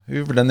Have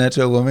you ever done that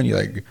to a woman? You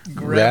like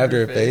grabbed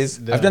her face?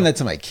 No. I've done that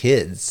to my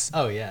kids.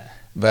 Oh, yeah.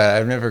 But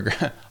I've never.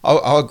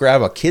 I'll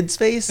grab a kid's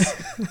face.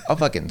 I'll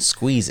fucking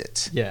squeeze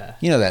it. Yeah.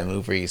 You know that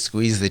move where you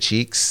squeeze the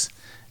cheeks.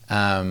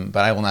 But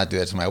I will not do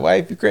that to my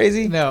wife. You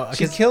crazy? No,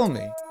 she'd kill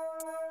me.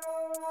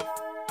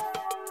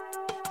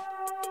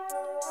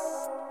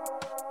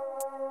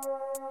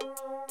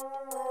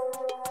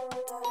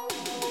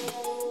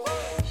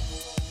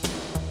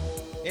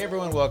 Hey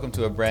everyone, welcome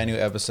to a brand new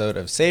episode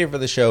of Save for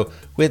the Show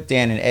with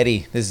Dan and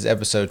Eddie. This is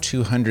episode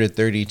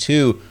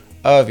 232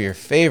 of your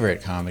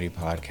favorite comedy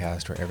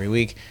podcast, where every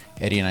week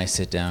Eddie and I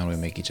sit down, we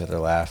make each other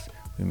laugh,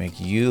 we make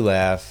you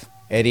laugh.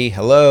 Eddie,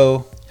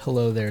 hello.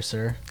 Hello there,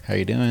 sir. How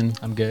you doing?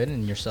 I'm good,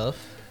 and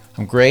yourself?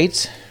 I'm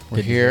great. We're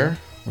Good to here. hear.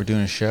 We're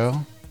doing a show.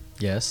 I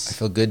Yes.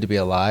 feel good to be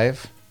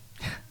alive.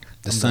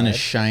 The I'm sun is glad.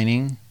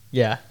 shining.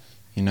 Yeah.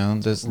 You know,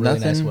 there's Really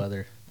nothing. nice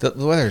weather. The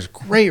weather is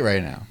great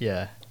right now.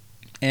 Yeah.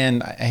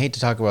 And I hate to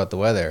talk about the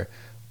weather,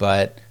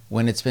 but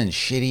when it's been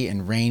shitty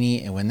and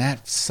rainy, and when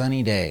that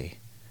sunny day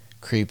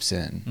creeps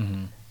in,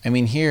 Mm-hmm. I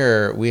mean,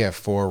 here we have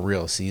 4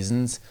 real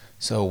seasons,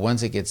 so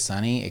once it gets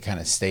sunny, it kind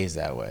of stays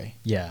that way.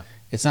 Yeah.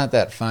 It's not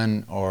that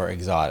fun or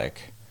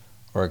exotic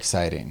or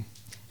exciting.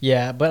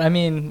 Yeah, but I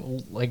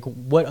mean, like,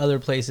 what other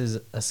places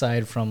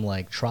aside from,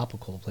 like,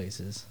 tropical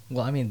places?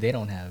 Well, I mean, they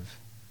don't have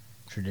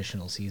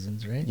traditional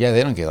seasons, right? Yeah,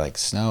 they don't get like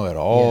snow at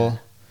all. Yeah.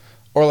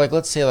 Or like,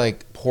 let's say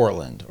like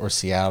Portland or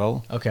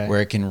Seattle, Okay. where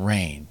it can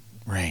rain.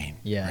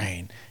 Yeah.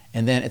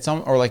 And then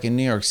or like in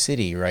New York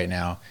City right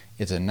now,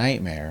 it's a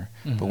nightmare.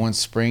 But Mhm. once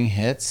spring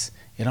hits,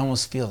 it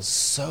almost feels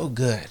so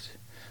good.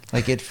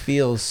 Like it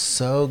feels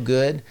so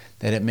good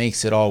that it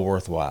makes it all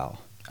worthwhile.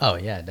 Oh,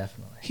 yeah,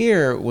 definitely.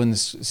 Here, when the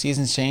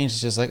seasons change,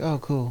 it's just like, oh,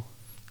 cool.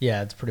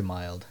 Yeah, it's pretty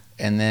mild.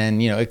 And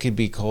then, it could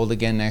be cold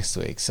again next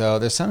week. So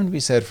there's something to be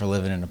said for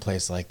living in a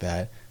place like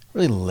that.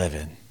 Really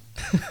living.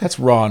 That's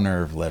raw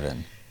nerve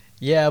living.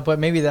 Yeah, but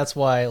maybe that's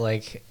why,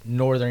 like,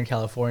 Northern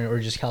California or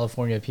just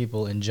California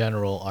people in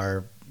general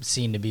are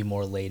seen to be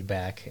more laid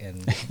back.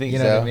 And Think you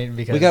know so? what I mean?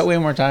 Because We got way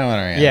more time on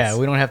our hands. yeah,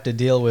 we don't have to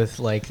deal with,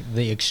 like,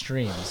 the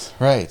extremes.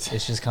 Right.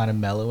 It's just kind of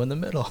mellow in the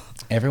middle.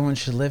 Everyone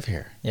should live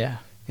here. Yeah.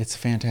 It's a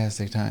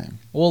fantastic time.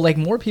 Well, like,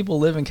 more people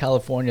live in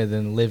California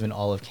than live in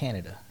all of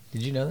Canada.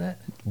 Did you know that?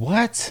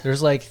 What?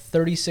 There's like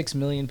 36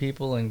 million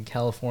people in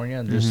California,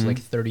 and there's Mhm. like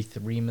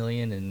 33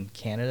 million in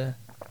Canada.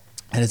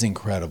 That is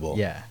incredible.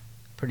 Yeah,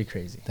 pretty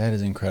crazy. That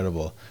is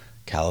incredible.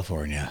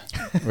 California.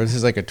 This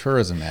is like a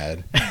tourism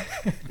ad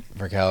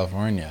for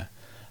California.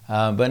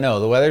 But no,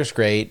 the weather's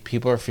great.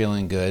 People are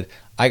feeling good.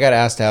 I got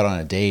asked out on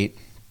a date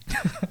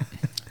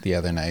the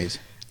other night.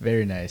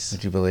 Very nice.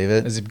 Would you believe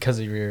it? Is it because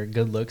of your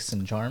good looks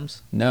and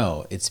charms?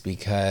 No, it's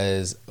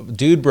because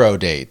dude bro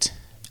date.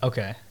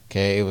 Okay.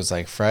 Okay, it was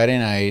like Friday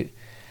night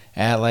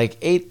at like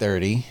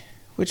 8:30,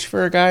 which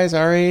for guys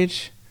our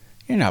age,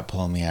 you're not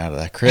pulling me out of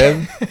that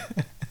crib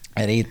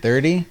at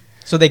 8:30.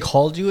 So they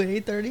called you at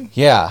 8:30?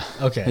 Yeah.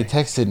 Okay. They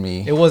texted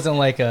me. It wasn't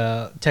like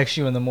a text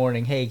you in the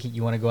morning, hey,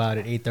 you want to go out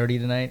at 8:30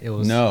 tonight? It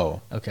was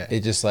No. Okay.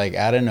 It just like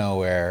out of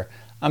nowhere,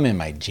 I'm in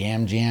my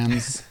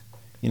jams.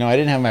 I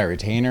didn't have my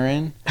retainer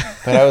in,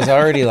 but I was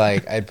already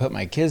like, I'd put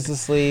my kids to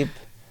sleep.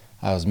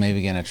 I was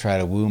maybe going to try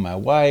to woo my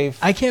wife.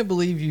 I can't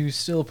believe you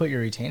still put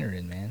your retainer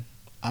in, man.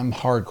 I'm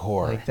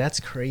hardcore. Like, that's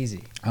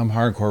crazy. I'm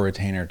hardcore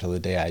retainer till the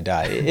day I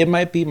die. It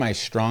might be my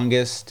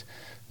strongest,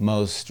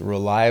 most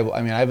reliable.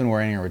 I mean, I've been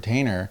wearing a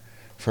retainer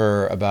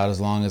for about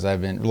longer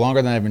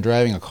than I've been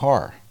driving a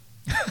car.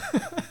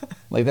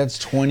 Like that's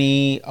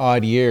 20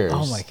 odd years.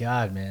 Oh my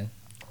God, man.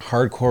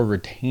 Hardcore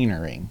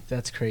retainering.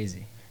 That's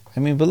crazy. I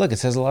mean, but look, it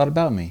says a lot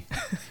about me.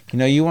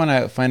 You want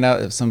to find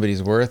out if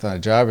somebody's worth on a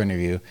job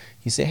interview.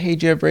 You say, hey,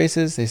 do you have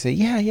braces? They say,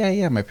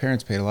 yeah. My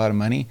parents paid a lot of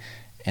money.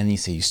 And you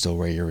say, you still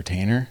wear your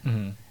retainer?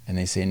 Mm-hmm. And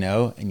they say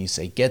no. And you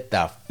say, get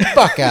the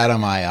fuck out of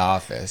my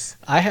office.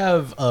 I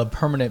have a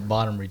permanent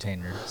bottom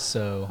retainer,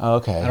 so Oh,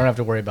 okay. I don't have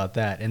to worry about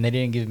that. And they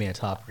didn't give me a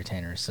top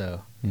retainer,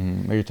 so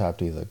Your top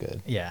teeth look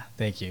good. yeah,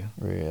 thank you.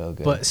 Real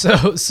good. But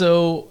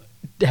so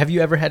have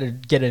you ever had to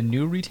get a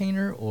new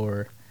retainer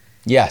or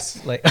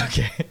yes. like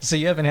okay, so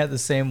you haven't had the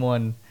same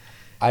one?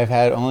 I've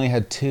only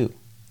had 2.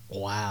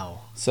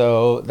 Wow.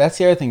 So that's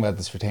the other thing about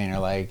this retainer.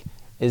 Like,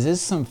 is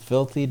this some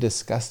filthy,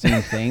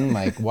 disgusting thing?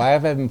 Like, why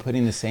have I been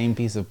putting the same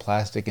piece of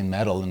plastic and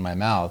metal in my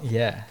mouth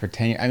Yeah. for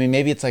 10 years? I mean,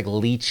 maybe it's like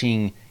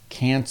leaching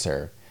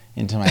cancer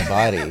into my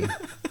body.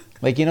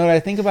 Like, what I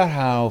think about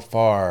how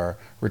far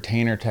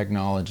retainer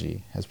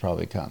technology has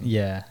probably come.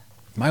 Yeah.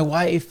 My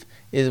wife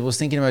was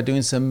thinking about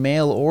doing some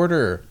mail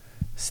order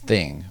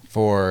thing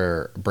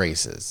for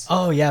braces.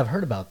 Oh yeah, I've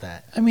heard about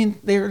that. I mean,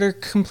 they're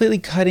completely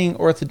cutting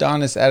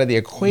orthodontists out of the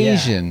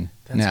equation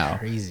that's now.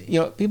 crazy.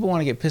 People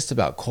want to get pissed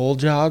about cold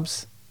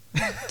jobs.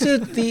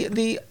 Dude,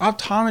 the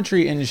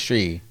optometry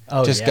industry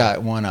just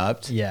got one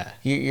upped. Yeah.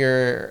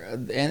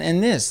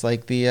 And this,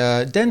 like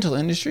the dental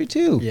industry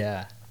too.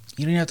 Yeah.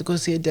 You don't have to go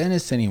see a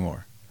dentist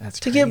anymore That's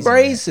to crazy, get man.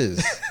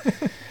 braces.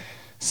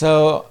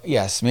 So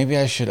yes, maybe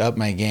I should up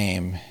my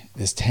game.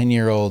 This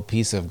 10-year-old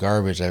piece of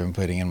garbage I've been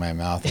putting in my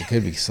mouth, I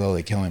could be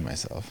slowly killing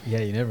myself. Yeah,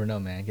 you never know,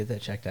 man. Get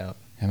that checked out.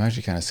 I'm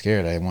actually kind of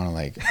scared. I want to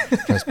like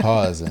press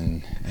pause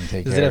and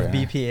take Does care it of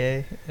have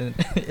BPA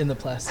in the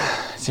plastic?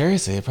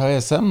 Seriously, it probably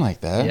has something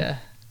like that. Yeah.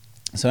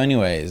 So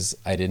anyways,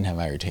 I didn't have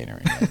my retainer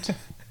in yet.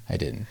 I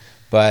didn't.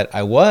 But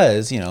I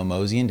was,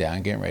 moseying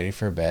down, getting ready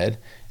for bed.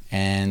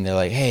 And they're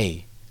like,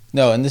 hey,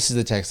 no, and this is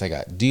the text I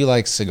got. Do you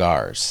like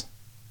cigars?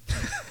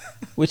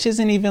 Which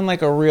isn't even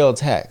like a real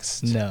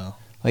text. No.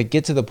 Like,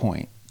 get to the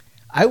point.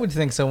 I would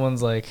think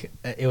someone's like,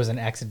 it was an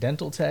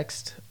accidental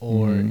text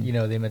or,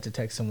 they meant to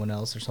text someone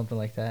else or something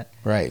like that.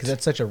 Right. Because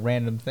that's such a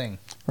random thing.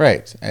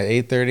 Right. At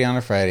 8:30 on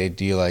a Friday,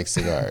 do you like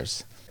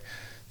cigars?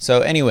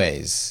 So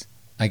anyways,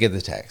 I get the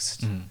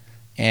text. Mm.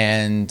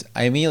 And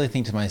I immediately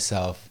think to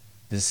myself,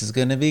 this is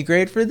going to be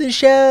great for the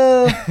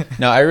show.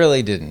 No, I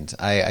really didn't.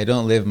 I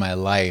don't live my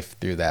life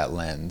through that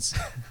lens.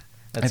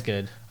 That's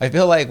good. I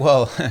feel like,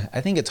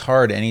 I think it's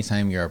hard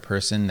anytime you're a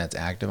person that's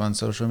active on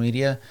social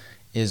media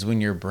is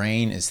when your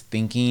brain is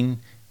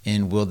thinking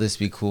in will this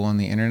be cool on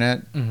the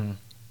internet? Mm-hmm.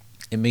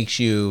 It makes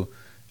you,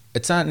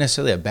 it's not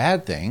necessarily a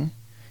bad thing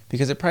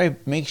because it probably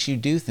makes you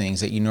do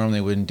things that you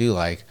normally wouldn't do.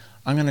 Like,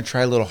 I'm going to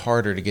try a little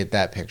harder to get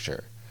that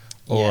picture.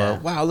 Or,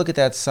 wow, look at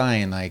that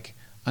sign. Like,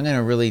 I'm going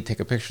to really take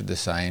a picture of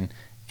this sign.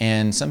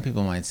 And some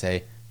people might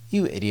say,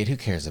 you idiot, who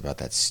cares about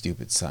that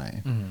stupid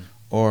sign? Mm-hmm.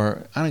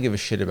 Or, I don't give a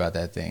shit about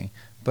that thing.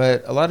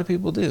 But a lot of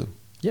people do.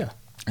 Yeah.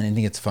 And I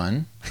think it's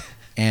fun.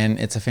 And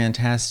it's a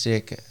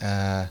fantastic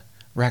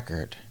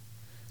record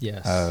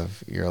Yes.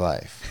 of your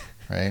life,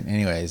 right?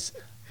 Anyways,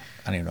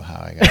 I don't even know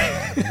how I got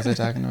there. What was I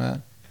talking about?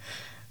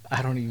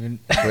 I don't even...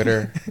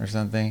 Twitter or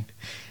something?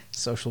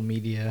 Social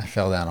media. I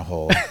fell down a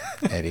hole,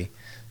 Eddie.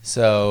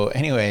 So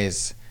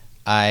anyways,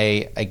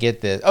 I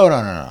get this. Oh, no.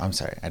 I'm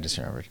sorry. I just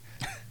remembered.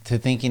 To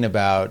thinking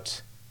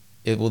about,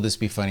 will this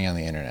be funny on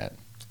the internet?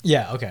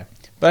 Yeah, okay.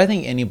 But I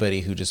think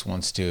anybody who just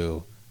wants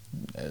to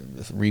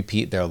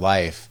repeat their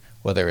life,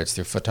 whether it's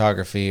through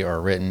photography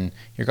or written,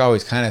 you're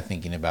always kind of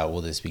thinking about,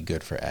 will this be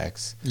good for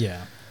X?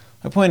 Yeah.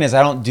 My point is,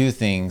 I don't do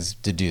things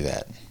to do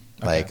that.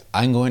 Okay. Like,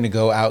 I'm going to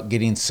go out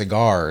getting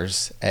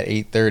cigars at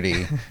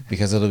 8:30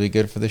 because it'll be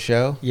good for the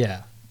show.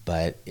 Yeah.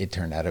 But it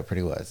turned out it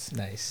pretty was.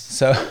 Nice.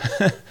 So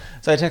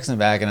I text him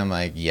back and I'm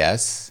like,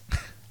 yes,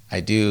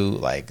 I do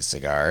like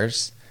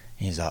cigars.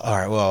 And he's like, all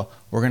right, well,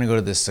 we're going to go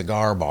to this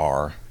cigar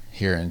bar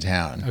here in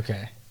town.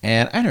 Okay.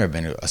 And I've never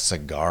been to a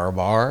cigar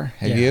bar.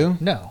 Have Yeah. you?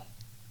 No.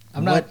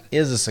 What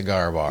is a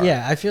cigar bar?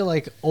 Yeah, I feel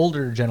like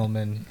older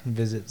gentlemen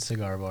visit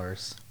cigar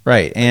bars.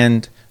 Right.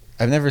 And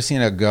I've never seen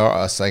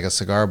a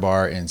cigar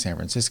bar in San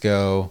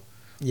Francisco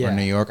or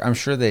New York. I'm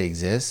sure they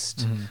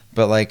exist, Mhm.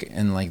 but like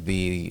in like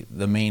the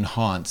main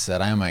haunts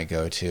that I might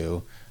go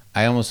to,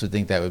 I almost would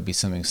think that would be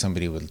something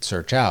somebody would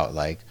search out.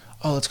 Like,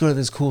 oh, let's go to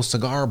this cool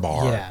cigar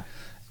bar. Yeah.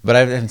 But I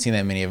haven't seen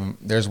that many of them.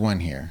 There's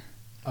one here.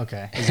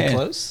 Okay. Is it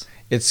close?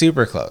 It's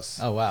super close.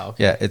 Oh, wow.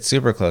 Okay. Yeah, it's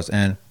super close.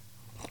 And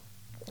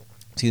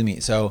excuse me.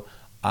 So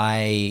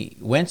I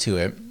went to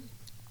it,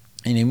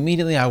 and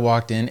immediately I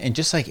walked in, and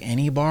just like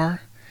any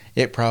bar,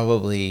 it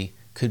probably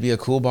could be a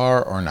cool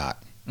bar or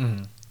not.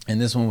 Mm-hmm.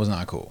 And this one was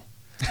not cool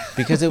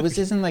because it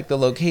isn't like the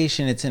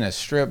location. It's in a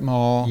strip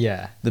mall.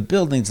 Yeah. The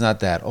building's not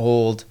that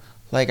old.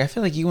 Like, I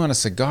feel like you want a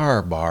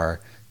cigar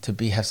bar to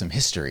have some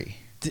history.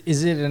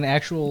 Is it an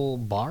actual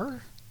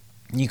bar?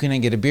 You can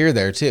get a beer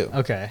there too.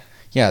 Okay.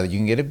 Yeah, you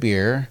can get a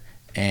beer,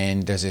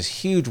 and there's this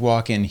huge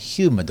walk-in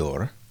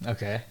humidor,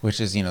 Okay. which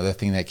is, the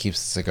thing that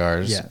keeps the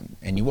cigars. Yeah.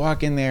 And you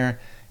walk in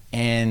there,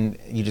 and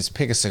you just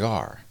pick a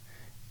cigar.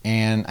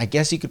 And I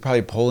guess you could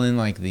probably pull in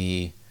like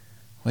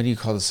what do you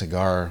call the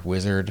cigar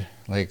wizard?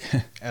 Like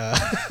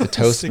the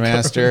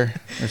Toastmaster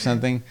or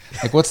something?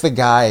 Like, what's the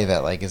guy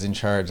that like is in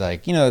charge?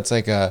 Like, it's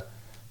like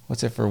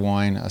what's it for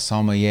wine? A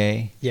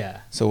sommelier? Yeah.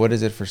 So what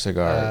is it for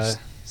cigars?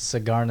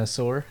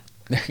 Cigarnosaur.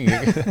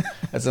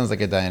 That sounds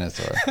like a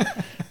dinosaur.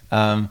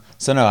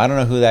 So no, I don't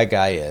know who that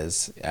guy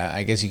is.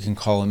 I guess you can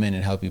call him in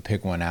and help you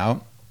pick one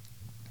out.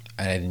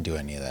 I didn't do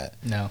any of that.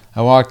 No.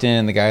 I walked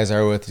in, the guys I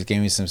were with just gave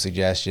me some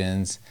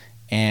suggestions,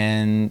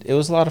 and it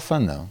was a lot of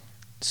fun though.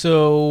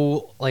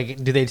 So,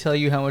 like, do they tell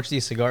you how much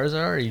these cigars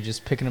are, or are you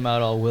just picking them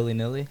out all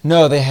willy-nilly?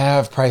 No, they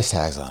have price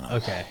tags on them.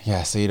 Okay.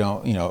 Yeah, so you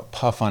don't,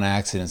 puff on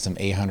accident some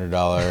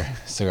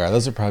 $800 cigar.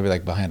 Those are probably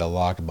like behind a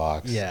locked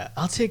box. Yeah.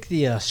 I'll take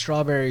the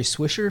strawberry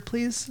swisher,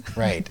 please.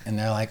 Right. And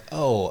they're like,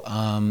 oh,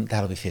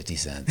 that'll be 50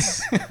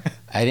 cents.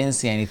 I didn't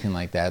see anything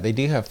like that. They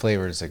do have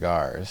flavored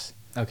cigars.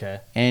 Okay.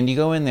 And you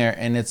go in there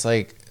and it's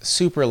like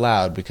super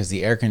loud because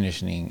the air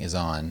conditioning is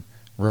on.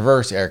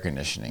 Reverse air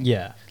conditioning.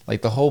 Yeah.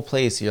 Like the whole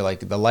place, you're like,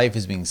 the life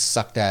is being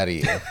sucked out of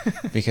you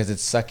because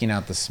it's sucking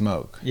out the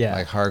smoke. Yeah.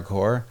 Like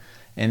hardcore.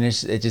 And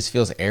it just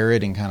feels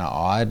arid and kind of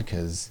odd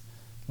because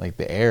like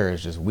the air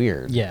is just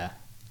weird. Yeah.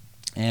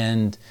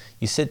 And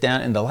you sit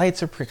down and the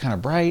lights are kind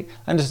of bright.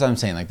 I'm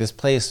saying, like, this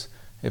place,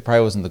 it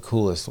probably wasn't the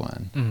coolest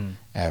one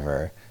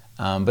ever.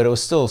 But it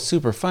was still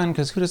super fun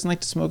because who doesn't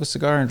like to smoke a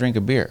cigar and drink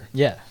a beer?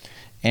 Yeah.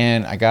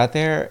 And I got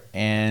there,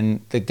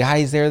 and the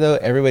guys there, though,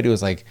 everybody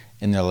was like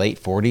in their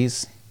late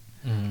 40s.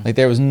 Like,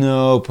 there was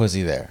no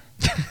pussy there.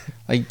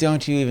 Like,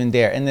 don't you even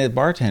dare. And the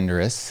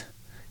bartenderess,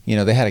 You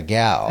know, they had a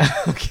gal,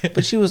 Okay.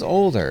 but she was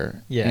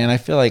older. Yeah. And I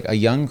feel like a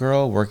young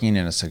girl working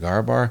in a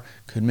cigar bar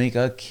could make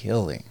a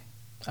killing.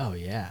 Oh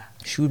yeah.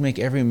 She would make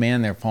every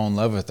man there fall in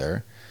love with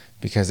her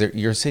because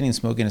you're sitting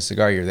smoking a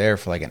cigar. You're there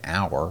for like an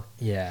hour.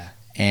 Yeah.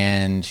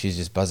 And she's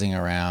just buzzing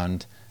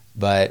around.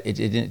 But it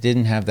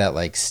didn't have that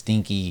like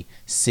stinky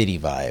city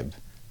vibe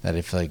that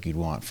I feel like you'd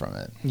want from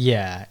it.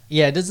 Yeah.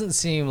 Yeah. It doesn't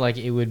seem like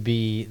it would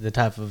be the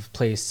type of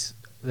place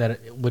that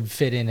it would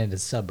fit in a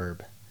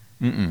suburb.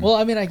 Mm-mm. Well,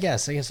 I mean, I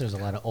guess there's a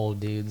lot of old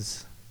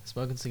dudes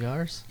smoking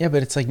cigars. Yeah,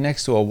 but it's like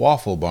next to a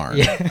waffle barn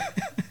Yeah.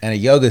 and a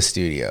yoga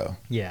studio.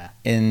 Yeah.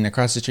 And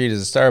across the street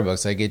is a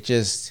Starbucks. Like it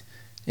just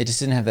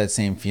didn't have that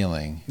same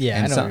feeling. Yeah.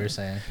 And I it's know not- what you're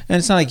saying. And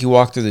it's not like you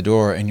walk through the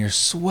door and you're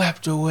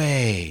swept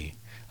away.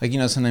 Like, you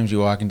know, sometimes you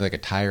walk into like a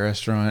Thai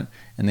restaurant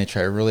and they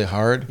try really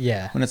hard.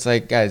 Yeah. When it's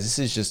like, guys, this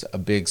is just a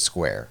big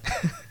square.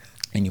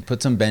 And you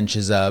put some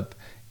benches up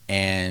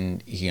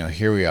and, you know,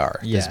 here we are.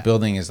 This Yeah.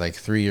 building is like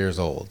 3 years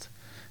old.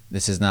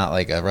 This is not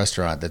like a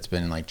restaurant that's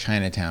been in like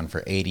Chinatown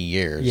for 80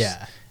 years.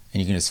 Yeah.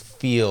 And you can just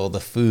feel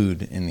the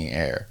food in the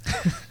air.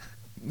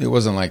 It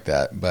wasn't like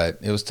that, but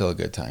it was still a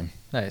good time.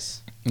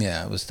 Nice.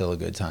 Yeah, it was still a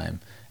good time.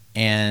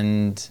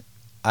 And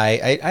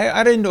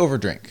I didn't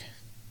overdrink.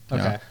 You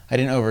know? Okay. I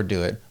didn't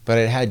overdo it, but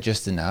it had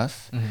just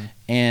enough. Mhm.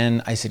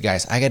 And I said,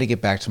 guys, I got to get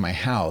back to my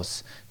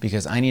house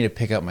because I need to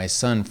pick up my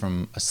son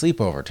from a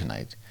sleepover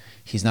tonight.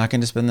 He's not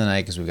going to spend the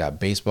night because we've got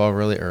baseball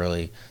really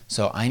early.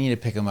 So I need to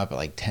pick him up at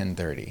like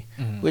 10:30,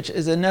 Mhm. which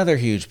is another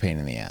huge pain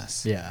in the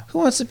ass. Yeah. Who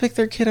wants to pick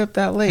their kid up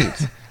that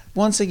late?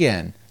 Once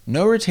again,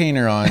 no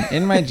retainer on,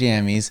 in my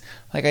jammies.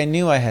 Like I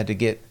knew I had to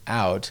get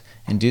out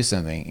and do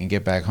something and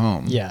get back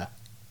home. Yeah.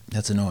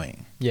 That's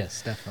annoying.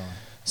 Yes, definitely.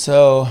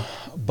 So,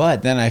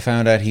 but then I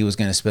found out he was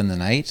going to spend the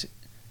night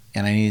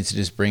and I needed to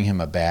just bring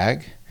him a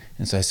bag.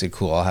 And so I said,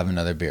 cool, I'll have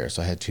another beer.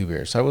 So I had 2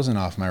 beers. So I wasn't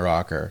off my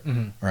rocker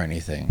Mhm. or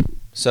anything.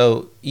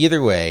 So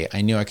either way,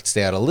 I knew I could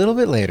stay out a little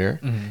bit later.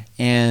 Mhm.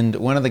 And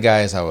one of the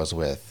guys I was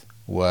with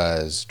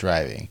was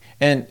driving.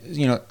 And,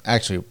 you know,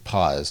 actually,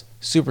 pause.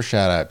 Super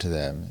shout out to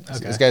them.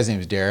 Okay. This guy's name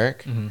is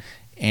Derek. Mhm.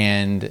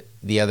 And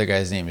the other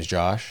guy's name is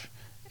Josh.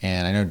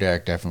 And I know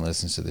Derek definitely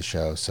listens to the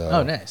show. So,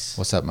 Oh, nice.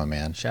 what's up, my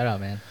man? Shout out,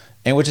 man.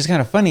 And which is kind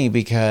of funny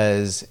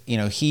because, you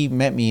know, he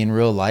met me in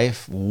real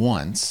life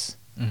once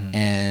Mhm.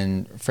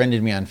 and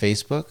friended me on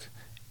Facebook.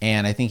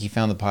 And I think he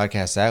found the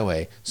podcast that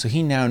way. So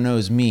he now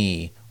knows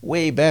me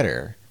way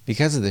better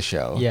because of the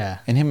show. Yeah.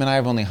 And him and I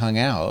have only hung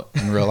out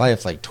in real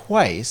life like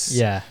twice.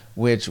 Yeah.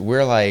 Which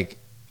we're like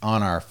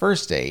on our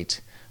first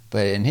date.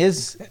 But in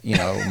his, you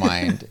know,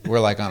 mind, we're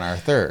like on our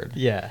third.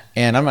 Yeah.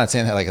 And I'm not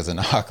saying that like as a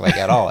knock, like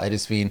at all. I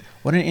just mean,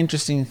 what an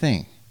interesting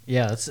thing.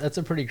 Yeah, that's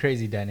a pretty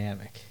crazy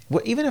dynamic.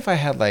 Well, even if I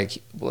had like,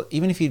 well,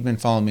 even if you'd been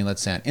following me,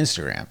 let's say on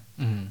Instagram,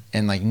 Mhm.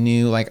 and like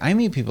knew, like I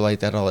meet people like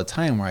that all the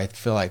time where I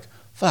feel like,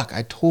 fuck,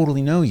 I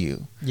totally know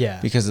you Yeah.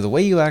 because of the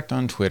way you act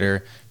on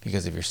Twitter,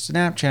 because of your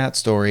Snapchat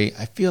story.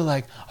 I feel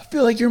like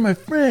you're my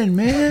friend,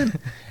 man.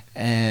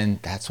 And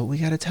that's what we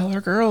got to tell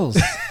our girls.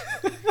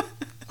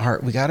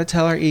 We got to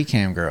tell our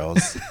eCam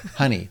girls,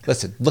 honey,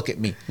 listen, look at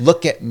me.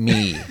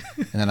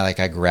 And then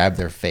I grab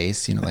their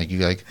face, you know, like you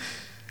like.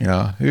 You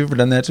know, have you ever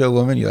done that to a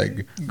woman? You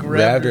like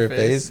grabbed her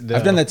face? No.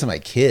 I've done that to my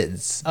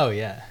kids, Oh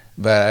yeah.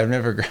 but I've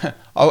never.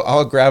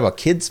 I'll grab a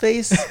kid's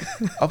face.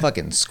 I'll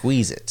fucking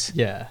squeeze it.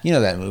 Yeah. You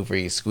know that move where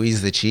you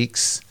squeeze the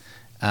cheeks.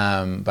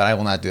 But I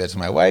will not do that to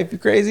my wife. You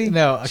crazy?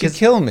 No, she'd 'cause-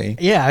 kill me.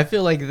 Yeah, I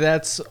feel like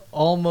that's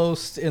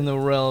almost in the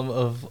realm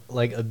of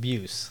like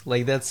abuse.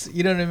 Like that's,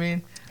 you know what I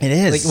mean? It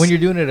is Like when you're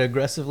doing it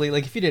aggressively,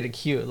 like if you did it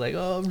cute, like,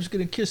 oh, I'm just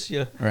gonna kiss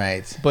you.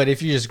 right, But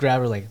if you just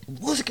grab her, like,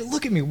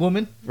 look at me,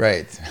 woman.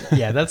 right.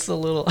 Yeah, that's a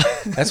little.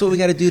 That's what we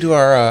got to do to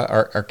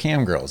our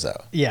cam girls,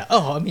 though. Yeah.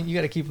 Oh, I mean, you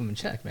got to keep them in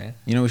check, man.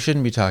 You know, we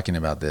shouldn't be talking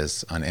about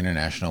this on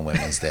International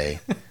Women's Day.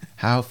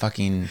 How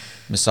fucking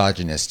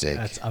misogynistic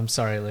I'm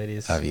sorry,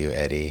 ladies. of you,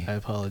 Eddie. I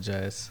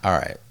apologize. All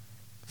right.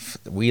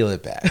 Wheel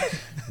it back.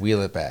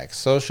 Wheel it back.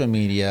 Social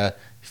media,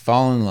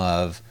 fall in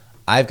love.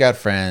 I've got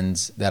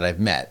friends that I've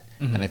met,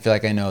 Mhm. and I feel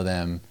like I know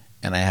them,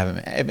 and I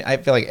haven't. I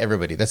feel like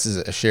everybody, this is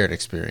a shared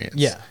experience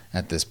Yeah.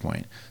 at this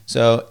point.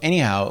 So,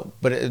 anyhow,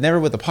 but never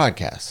with a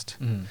podcast.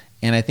 Mhm.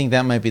 And I think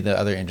that might be the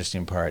other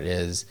interesting part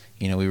is,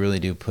 you know, we really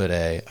do put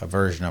a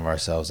version of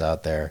ourselves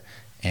out there,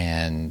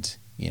 and,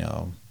 you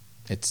know,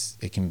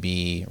 it can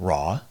be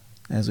raw,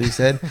 as we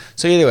said.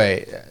 So either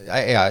way,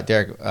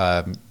 Derek,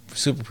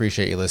 super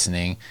appreciate you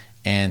listening,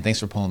 and thanks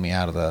for pulling me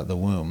out of the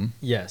womb.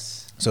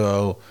 Yes.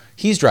 So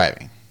he's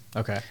driving,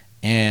 Okay.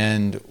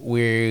 and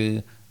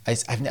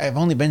I've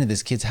only been to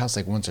this kid's house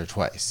like once or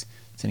twice.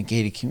 It's in a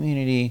gated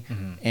community,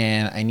 Mhm.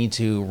 and I need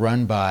to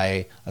run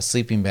by a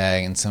sleeping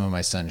bag and some of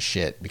my son's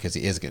shit because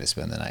he is going to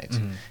spend the night.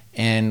 Mhm.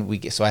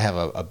 And so I have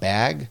a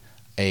bag,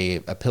 a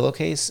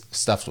pillowcase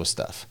stuffed with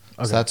stuff.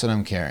 Okay. So that's what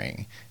I'm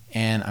carrying.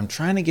 And I'm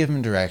trying to give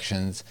him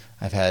directions.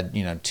 I've had,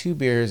 2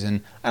 beers,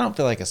 and I don't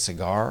feel like a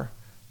cigar,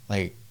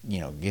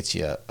 gets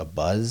you a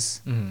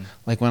buzz. Mhm.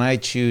 Like when I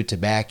chew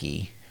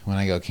tobacco when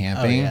I go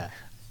camping, Oh, yeah.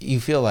 you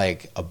feel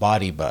like a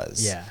body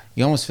buzz. Yeah.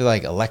 You almost feel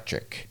like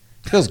electric.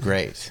 It feels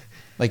great.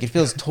 Like, it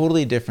feels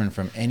totally different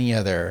from any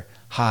other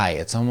high.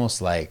 It's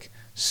almost like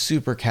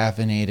super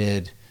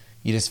caffeinated.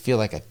 You just feel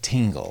like a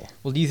tingle.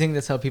 Well, do you think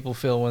that's how people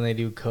feel when they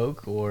do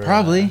coke or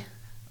Probably.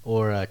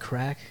 Or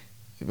crack?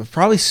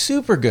 Probably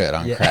super good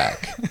on Yeah.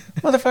 crack.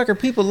 Motherfucker,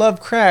 people love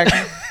crack.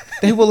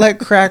 They will let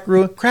crack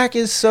ruin. Crack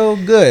is so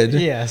good.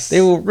 Yes. They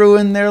will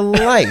ruin their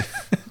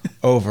life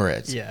over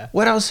it. Yeah.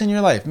 What else in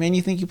your life? Man,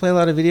 you think you play a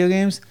lot of video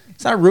games?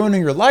 It's not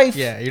ruining your life.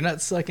 Yeah, you're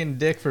not sucking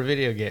dick for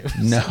video games.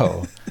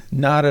 No,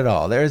 not at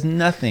all. There is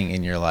nothing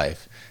in your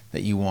life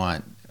that you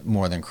want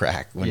more than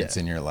crack when Yeah. it's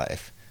in your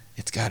life.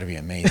 It's got to be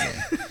amazing.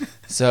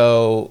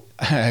 So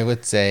I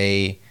would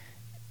say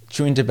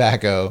chewing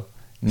tobacco,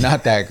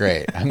 not that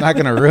great. I'm not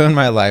going to ruin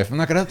my life. I'm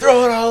not going to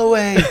throw it all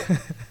away.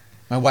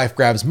 My wife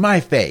grabs my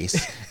face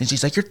and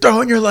she's like, "You're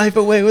throwing your life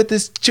away with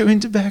this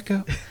chewing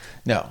tobacco."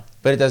 No,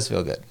 but it does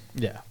feel good.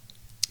 Yeah.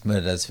 But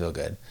it does feel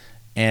good.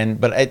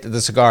 But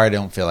the cigar, I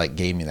don't feel like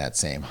gave me that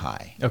same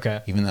high.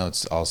 Okay. Even though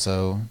it's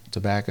also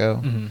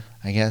tobacco, Mhm.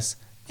 I guess.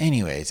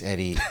 Anyways,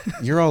 Eddie,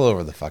 you're all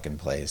over the fucking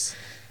place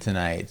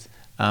tonight.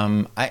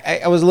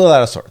 I was a little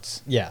out of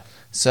sorts. Yeah.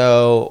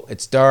 So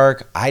it's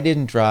dark. I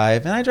didn't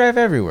drive, and I drive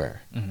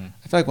everywhere. Mm-hmm.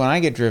 I feel like when I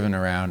get driven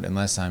around,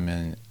 unless I'm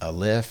in a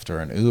Lyft or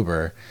an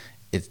Uber,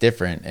 it's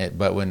different.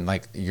 But when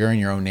like you're in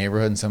your own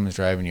neighborhood and someone's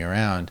driving you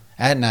around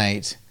at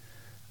night,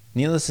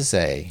 needless to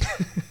say,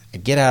 I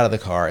get out of the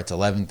car. It's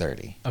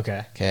 11:30.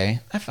 Okay. Okay,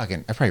 I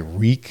probably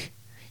reek.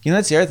 You know,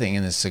 that's the other thing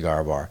in this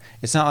cigar bar.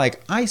 It's not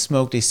like I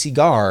smoked a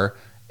cigar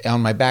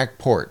on my back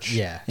porch.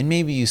 Yeah. And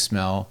maybe you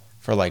smell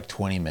for like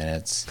 20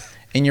 minutes.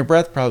 And your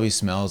breath probably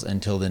smells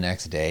until the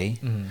next day.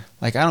 Mhm.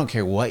 Like, I don't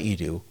care what you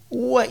do.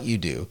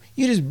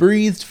 You just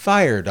breathed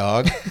fire,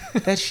 dog.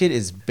 That shit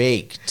is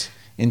baked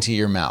into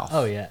your mouth.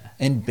 Oh, yeah.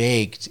 And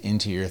baked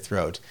into your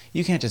throat.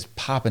 You can't just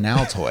pop an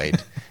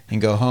Altoid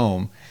and go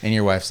home and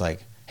your wife's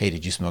like, "Hey,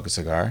 did you smoke a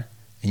cigar?"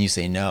 And you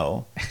say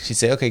no. She'd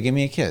say, "Okay, give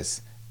me a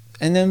kiss."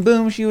 And then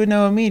boom, she would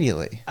know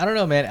immediately. I don't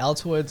know, man.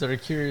 Altoids are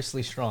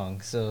curiously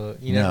strong, so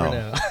you never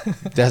know.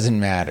 Doesn't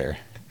matter.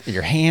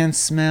 Your hands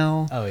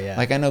smell. Oh, yeah.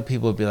 Like, I know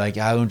people would be like,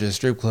 "I went to a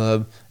strip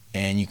club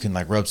and you can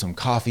like rub some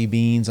coffee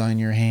beans on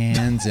your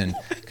hands." And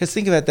because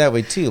think of it that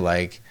way too.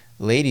 Like,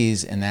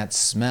 ladies and that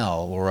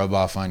smell will rub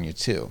off on you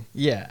too.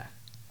 Yeah.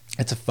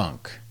 It's a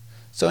funk.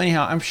 So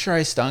anyhow, I'm sure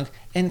I stunk.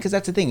 And because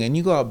that's the thing. When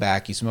you go out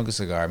back, you smoke a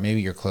cigar,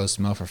 maybe your clothes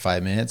smell for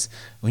 5 minutes.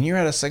 When you're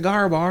at a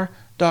cigar bar,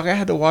 dog, I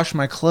had to wash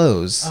my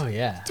clothes Oh,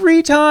 yeah.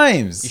 3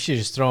 times. You should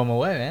just throw them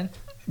away, man.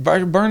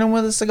 Burn them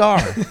with a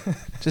cigar.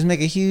 Just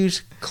make a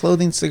huge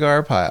clothing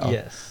cigar pile.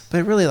 Yes.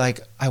 But really, like,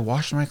 I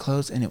washed my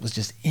clothes and it was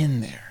just in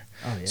there.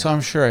 Oh, yeah. So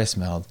I'm sure I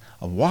smelled.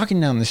 I'm walking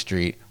down the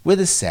street with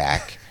a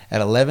sack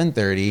at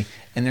 11:30,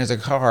 and there's a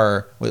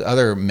car with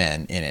other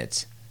men in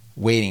it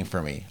waiting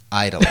for me,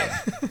 idling.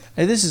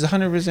 And this is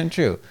 100%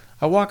 true.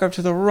 I walk up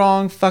to the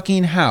wrong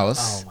fucking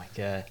house. Oh, my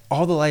God.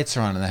 All the lights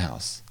are on in the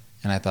house.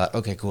 And I thought,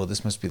 okay, cool,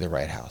 this must be the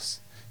right house.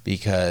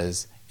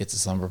 Because it's a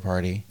slumber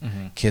party.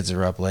 Mhm. Kids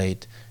are up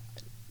late.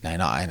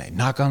 And I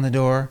knock on the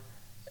door.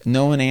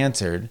 No one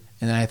answered.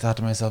 And then I thought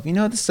to myself,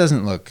 this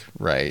doesn't look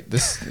right.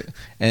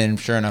 And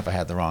sure enough, I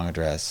had the wrong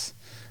address.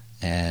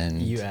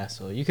 And You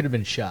asshole. You could have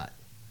been shot.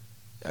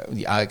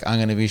 I'm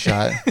going to be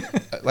shot.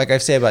 Like I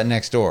say about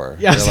next door.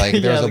 Yeah, They're like, yeah,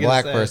 there's I a was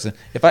black gonna say.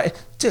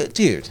 person.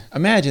 Dude,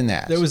 imagine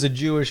that. There was a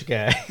Jewish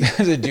guy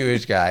There's a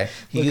Jewish guy.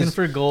 looking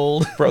for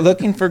gold.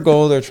 Looking for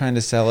gold or trying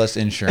to sell us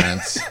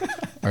insurance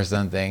or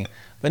something.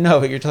 But no,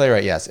 but you're totally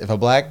right. Yes, if a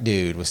black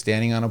dude was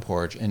standing on a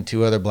porch and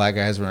 2 other black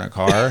guys were in a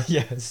car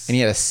Yes. and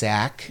he had a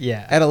sack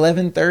Yeah. at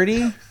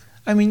 11:30,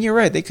 I mean, you're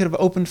right. They could have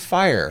opened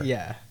fire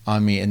Yeah.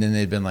 on me, and then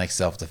they'd been like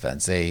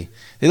self-defense. They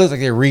looked like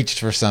they reached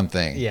for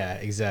something. Yeah,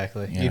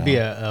 exactly. You You'd be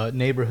a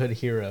neighborhood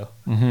hero.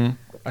 Mm-hmm.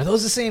 Are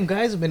those the same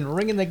guys who've been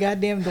ringing the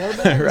goddamn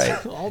doorbell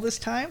Right. all this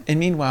time? And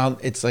meanwhile,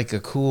 it's like a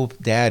cool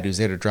dad who's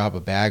there to drop a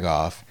bag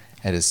off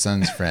at his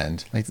son's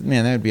friend. Like,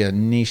 man, that would be a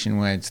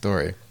nationwide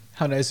story.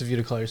 How nice of you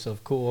to call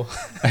yourself cool.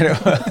 I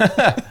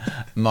know.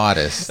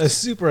 Modest. A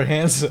super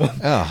handsome,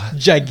 Oh,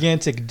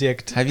 gigantic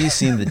dick. have you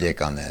seen the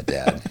dick on that,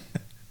 Dad?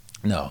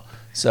 No.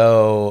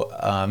 So,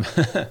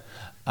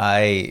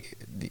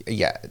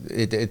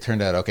 it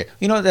turned out okay.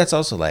 You know what that's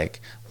also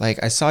like?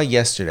 Like, I saw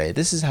yesterday,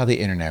 this is how the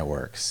internet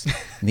works.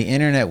 The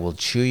internet will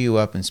chew you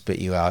up and spit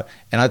you out.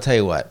 And I'll tell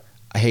you what,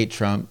 I hate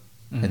Trump.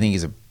 I think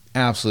he's an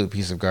absolute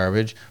piece of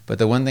garbage. But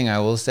the one thing I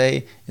will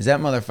say is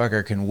that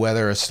motherfucker can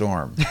weather a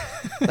storm.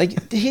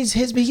 Like,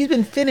 he's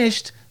been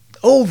finished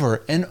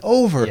over and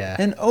over Yeah.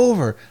 and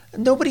over.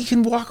 Nobody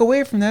can walk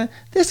away from that.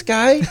 This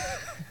guy,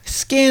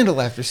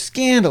 scandal after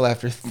scandal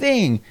after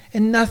thing,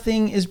 and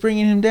nothing is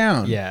bringing him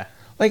down. Yeah.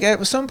 Like,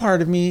 some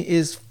part of me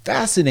is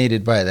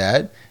fascinated by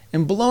that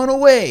and blown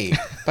away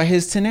by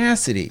his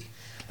tenacity.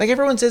 Like,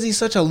 everyone says he's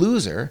such a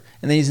loser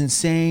and that he's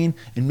insane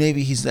and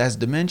maybe he has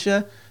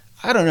dementia.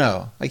 I don't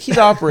know. Like, he's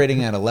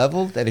operating at a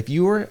level that if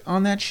you were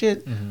on that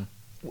shit,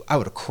 I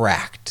would have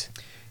cracked.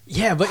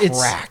 Yeah, but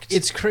Cracked.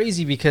 it's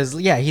crazy because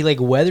he like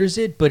weathers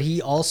it, but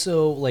he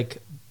also like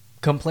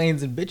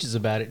complains and bitches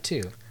about it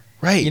too.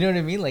 Right. You know what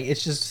I mean? Like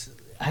it's just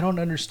I don't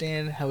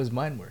understand how his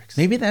mind works.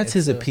 Maybe that's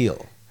his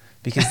appeal,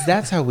 because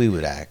that's how we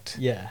would act.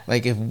 Yeah.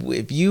 Like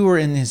if you were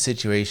in his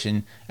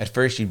situation, at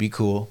first you'd be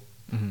cool.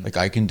 Mm-hmm. Like,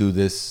 I can do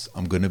this.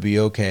 I'm going to be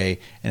okay.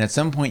 And at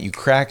some point you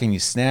crack and you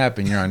snap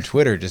and you're on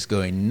Twitter just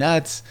going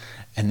nuts.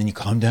 And then you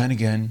calm down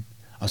again.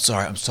 I'm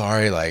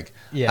sorry. Like,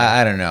 Yeah.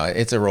 I don't know.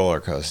 It's a roller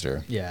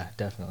coaster. Yeah,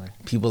 definitely.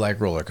 People like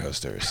roller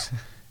coasters.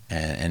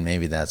 and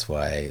maybe that's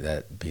why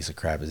that piece of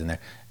crap is in there.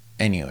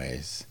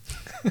 Anyways,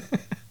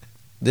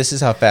 this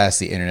is how fast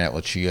the internet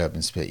will chew you up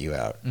and spit you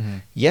out. Mm-hmm.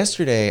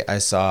 Yesterday, I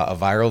saw a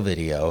viral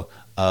video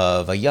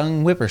of a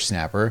young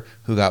whippersnapper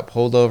who got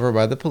pulled over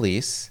by the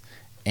police,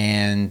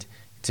 and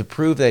to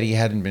prove that he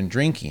hadn't been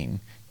drinking,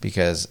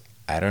 because,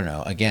 I don't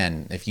know,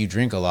 again, if you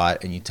drink a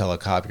lot and you tell a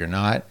cop you're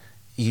not,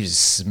 you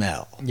just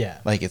smell. Yeah.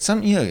 Like, it's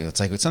it's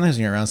like sometimes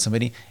when you're around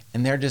somebody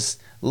and they're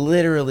just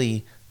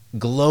literally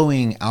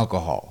glowing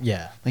alcohol.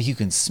 Yeah. Like, you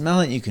can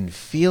smell it, you can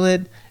feel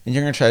it, and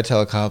you're going to try to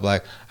tell a cop,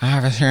 like,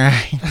 officer,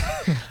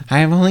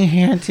 I'm only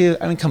here to...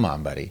 I mean, come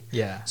on, buddy.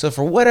 Yeah. So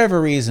for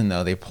whatever reason,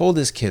 though, they pulled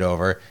this kid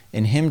over,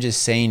 and him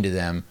just saying to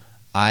them,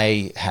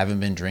 I haven't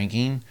been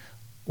drinking,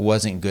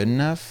 wasn't good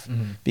enough,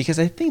 Mm-hmm. because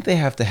I think they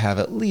have to have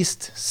at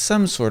least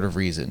some sort of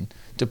reason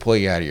to pull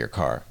you out of your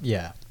car.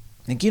 Yeah.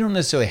 Like, you don't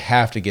necessarily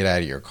have to get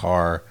out of your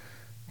car.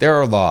 There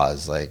are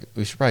laws. Like,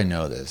 we should probably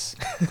know this.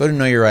 Go to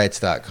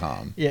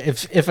knowyourrights.com. Yeah,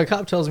 if a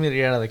cop tells me to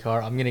get out of the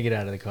car, I'm going to get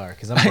out of the car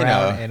because I'm I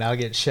brown know. and I'll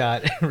get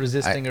shot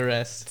resisting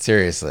arrest.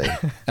 Seriously.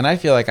 And I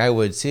feel like I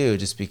would too,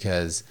 just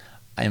because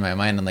in my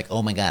mind I'm like,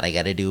 oh my God, I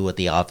got to do what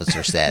the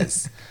officer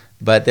says.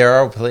 But there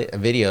are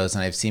videos,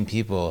 and I've seen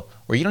people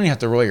where you don't even have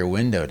to roll your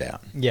window down.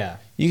 Yeah.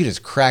 You can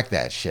just crack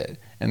that shit.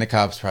 And the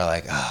cop's probably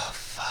like, oh,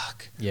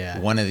 fuck. Yeah.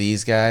 One of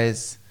these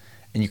guys.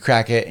 And you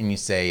crack it and you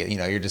say,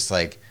 you're just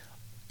like,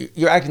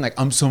 you're acting like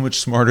I'm so much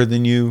smarter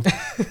than you.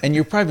 And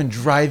you've probably been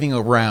driving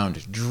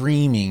around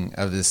dreaming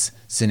of this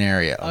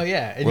scenario. Oh,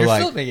 yeah. And We're you're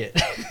like, filming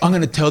it. I'm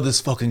going to tell this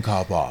fucking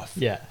cop off.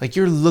 Yeah. Like,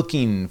 you're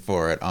looking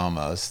for it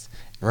almost,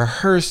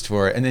 rehearsed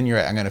for it, and then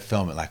I'm going to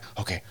film it like,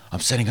 okay,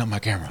 I'm setting up my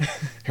camera.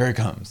 Here it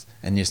comes.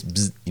 And you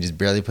just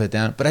barely put it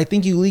down. But I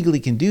think you legally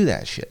can do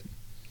that shit.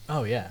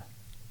 Oh, yeah.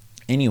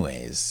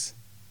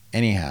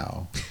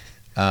 Anyhow,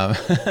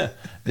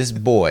 this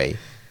boy,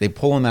 they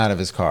pull him out of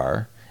his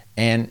car,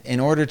 and in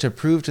order to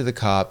prove to the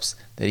cops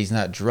that he's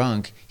not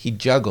drunk, he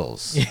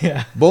juggles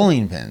Yeah.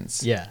 bowling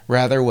pins Yeah.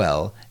 rather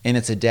well, and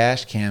it's a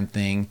dash cam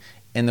thing.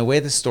 And the way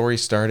the story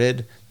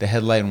started, the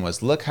headline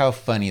was, look how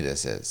funny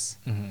this is.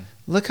 Mm-hmm.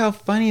 Look how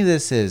funny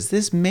this is.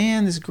 This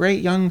man, this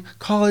great young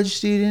college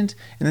student.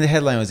 And then the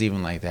headline was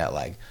even like that,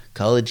 like,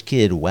 college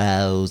kid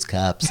wows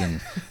cops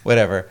and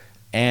whatever.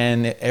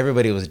 And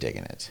everybody was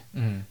digging it.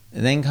 Mm-hmm.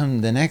 And then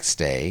come the next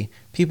day,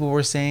 people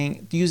were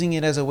using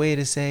it as a way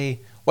to say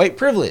white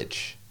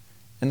privilege.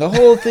 And the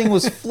whole thing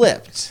was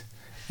flipped.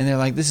 And they're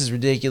like, this is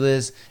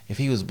ridiculous. If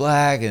he was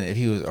black and if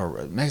he was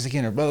or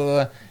Mexican or blah,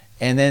 blah, blah.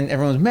 And then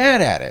everyone's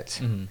mad at it.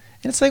 Mm-hmm.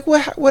 And it's like,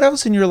 what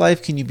else in your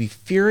life can you be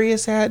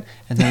furious at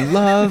and then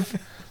love?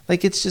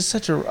 Like, it's just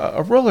such a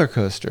roller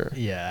coaster.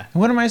 Yeah. And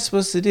what am I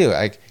supposed to do?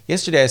 Like,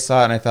 yesterday I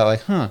saw it and I thought,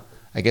 like,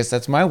 I guess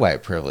that's my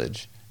white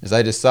privilege. As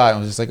I just saw it and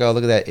was just like, oh,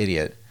 look at that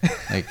idiot.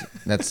 Like,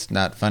 that's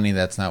not funny.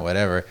 That's not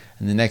whatever.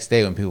 And the next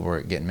day when people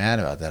were getting mad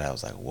about that, I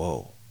was like,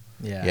 whoa.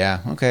 Yeah. Yeah.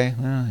 Okay.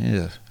 Well,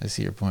 yeah, I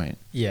see your point.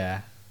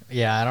 Yeah.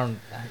 Yeah. I don't.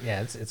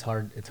 Yeah. It's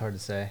hard. It's hard to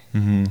say.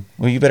 Mm-hmm.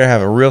 Well, you better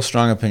have a real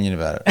strong opinion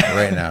about it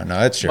right now. No,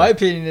 that's true. My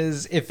opinion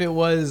is, if it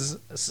was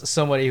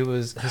somebody who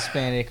was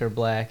Hispanic or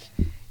black,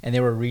 and they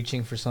were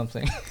reaching for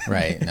something,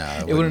 Right.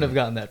 No, it wouldn't have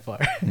gotten that far.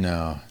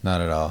 No,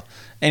 not at all.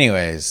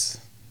 Anyways,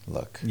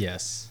 look.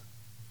 Yes.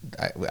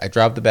 I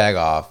dropped the bag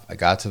off. I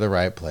got to the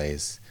right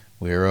place.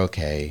 We were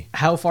okay.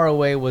 How far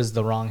away was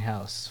the wrong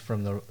house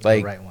from the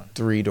Like right one?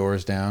 3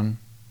 doors down.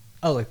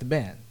 Oh, like the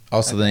band.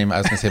 Also, the name I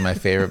was gonna say my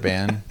favorite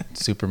band,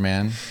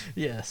 Superman.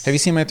 Yes. Have you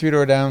seen my 3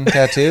 door down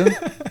tattoo?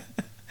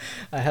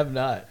 I have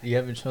not. You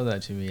haven't shown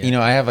that to me yet. You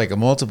know, I have like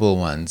multiple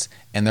ones,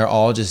 and they're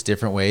all just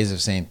different ways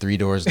of saying 3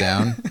 doors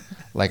down.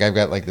 Like, I've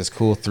got like this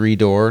cool 3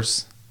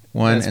 doors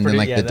one, That's and pretty-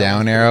 then like yeah, the that down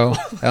one's pretty arrow.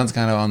 cool. That one's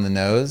kind of on the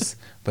nose.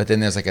 But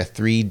then there's like a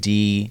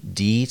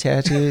 3D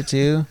tattoo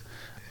too.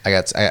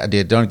 I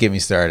did. Don't get me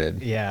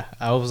started. Yeah,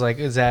 I was like,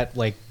 is that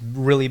like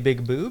really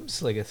big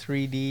boobs, like a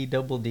 3D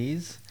double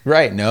D's?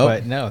 Right? No.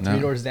 But no, 3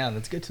 doors down.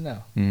 That's good to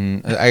know.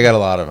 I got a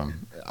lot of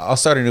them. I'll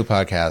start a new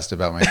podcast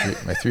about my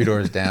 3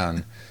 doors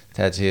down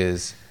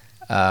tattoos.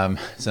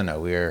 So no,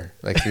 we're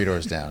like 3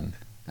 doors down,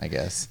 I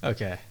guess.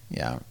 Okay.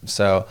 Yeah.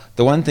 So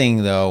the one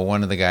thing though,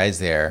 one of the guys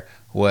there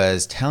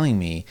was telling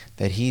me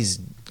that he's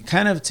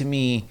kind of, to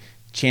me,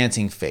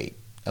 chancing fate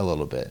a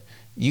little bit.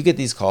 You get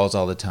these calls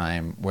all the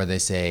time where they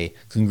say,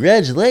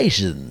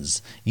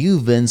 congratulations,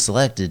 you've been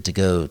selected to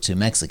go to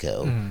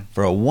Mexico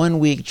for a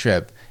 1-week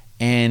trip,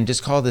 and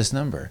just call this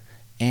number.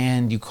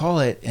 And you call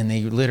it and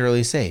they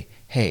literally say,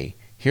 hey,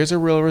 here's a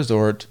real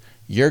resort,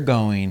 you're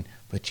going,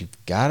 but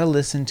you've got to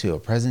listen to a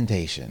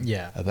presentation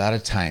about a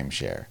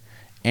timeshare.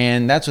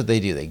 And that's what they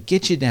do. They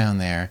get you down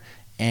there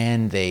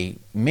and they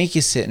make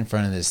you sit in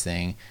front of this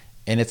thing,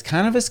 and it's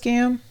kind of a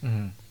scam.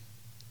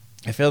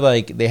 I feel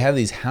like they have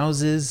these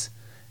houses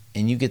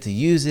and you get to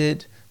use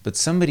it, but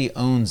somebody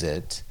owns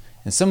it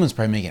and someone's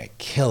probably making a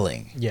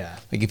killing. Yeah.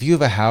 Like if you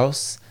have a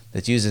house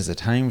that's used as a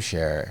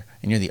timeshare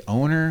and you're the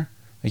owner,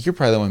 like you're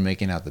probably the one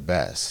making out the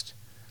best.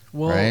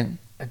 Well,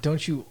 right?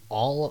 Don't you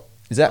all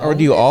Is that, or own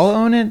do you it? all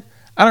own it?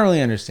 I don't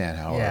really understand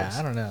how it works. Yeah,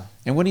 I don't know.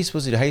 And what are you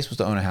supposed to do? How are you supposed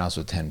to own a house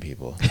with 10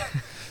 people?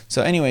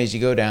 So anyways, you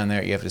go down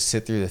there, you have to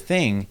sit through the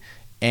thing.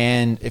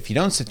 And if you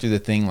don't sit through the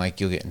thing, like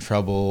you'll get in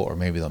trouble or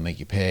maybe they'll make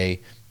you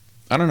pay.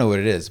 I don't know what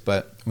it is.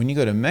 But when you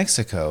go to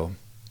Mexico,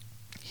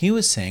 he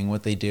was saying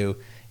what they do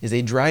is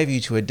they drive you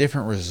to a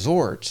different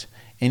resort.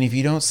 And if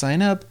you don't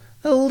sign up,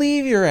 they'll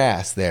leave your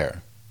ass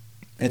there.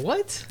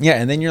 What? Yeah,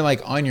 and then you're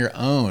like on your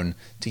own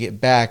to get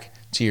back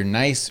to your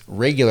nice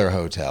regular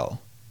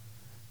hotel.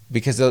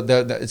 Because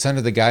it's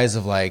under the guise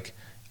of like,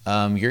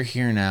 you're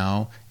here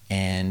now,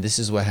 and this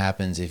is what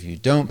happens if you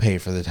don't pay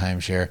for the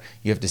timeshare.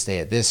 You have to stay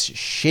at this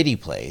shitty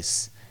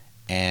place,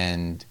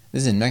 and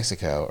this is in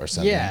Mexico or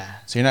something. Yeah.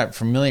 So you're not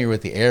familiar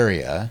with the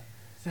area.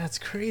 That's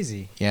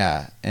crazy.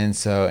 Yeah, and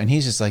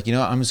he's just like,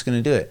 I'm just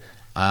going to do it.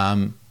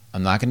 I'm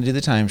not going to do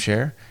the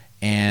timeshare,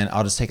 and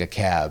I'll just take a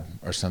cab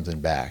or something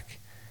back.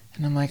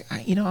 And I'm like,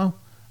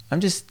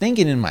 I'm just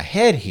thinking in my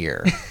head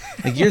here.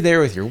 Like you're there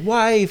with your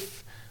wife.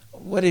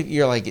 What if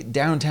you're like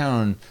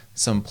downtown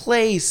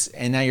someplace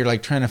and now you're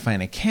like trying to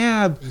find a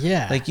cab?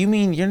 Yeah. Like you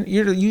mean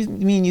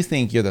you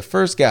think you're the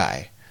first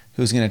guy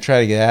who's going to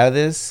try to get out of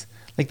this?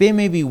 Like they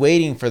may be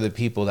waiting for the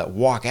people that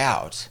walk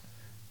out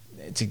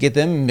to get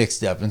them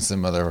mixed up in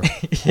some other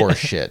horse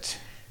shit.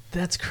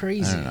 That's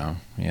crazy. I don't know.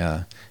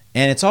 Yeah.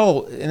 And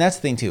that's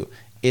the thing too.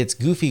 It's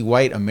goofy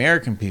white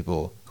American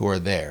people who are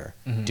there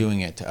doing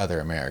it to other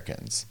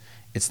Americans.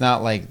 It's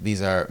not like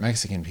these are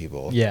Mexican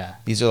people. Yeah.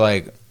 These are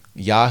like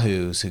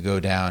yahoos who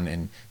go down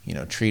and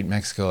treat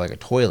Mexico like a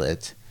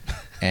toilet.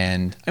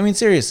 And I mean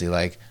seriously,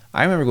 like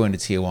I remember going to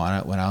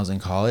Tijuana when I was in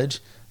college.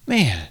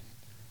 Man,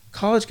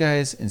 college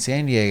guys in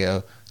San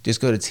Diego just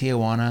go to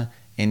Tijuana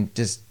and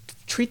just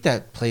treat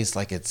that place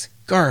like it's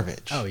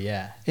garbage. Oh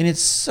yeah. And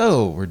it's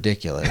so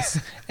ridiculous.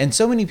 And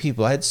so many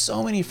people, I had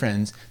so many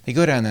friends, they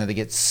go down there, they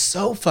get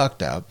so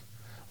fucked up,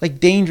 like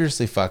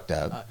dangerously fucked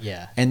up.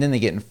 Yeah. And then they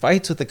get in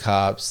fights with the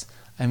cops.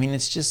 I mean,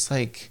 it's just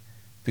like,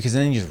 because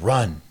then you just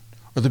run.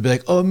 Or they'll be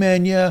like, oh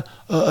man, yeah,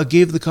 I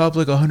gave the cop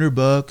like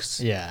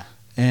 $100. Yeah.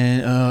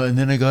 And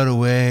then I got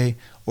away.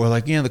 Or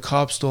like, the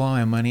cops stole all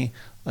my money.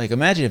 Like,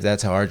 imagine if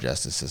that's how our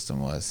justice system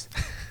was.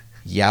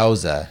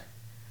 Yowza.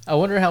 I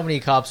wonder how many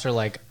cops are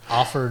like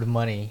offered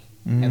money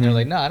and they're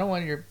like, no, I don't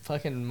want your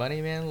fucking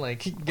money, man.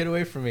 Like, get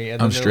away from me. And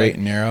then I'm they're straight like,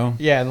 and narrow.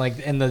 Yeah,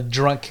 and the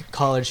drunk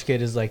college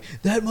kid is like,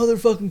 that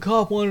motherfucking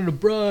cop wanted a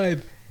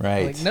bribe.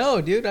 Right. Like,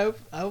 no, dude, I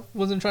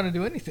wasn't trying to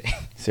do anything.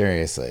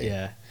 Seriously.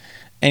 Yeah.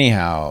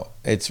 Anyhow,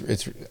 it's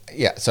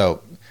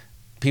so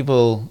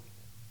people,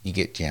 you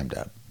get jammed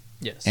up.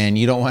 Yes. And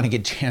you don't want to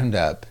get jammed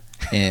up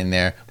in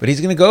there, but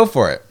he's going to go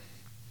for it.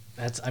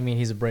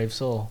 He's a brave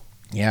soul.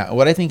 Yeah,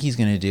 what I think he's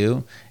going to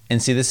do,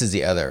 and see, this is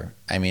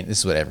this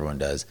is what everyone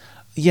does.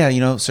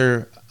 Yeah,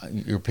 sir,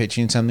 you're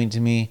pitching something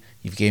to me.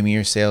 You've gave me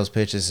your sales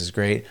pitch. This is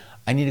great.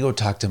 I need to go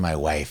talk to my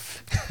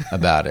wife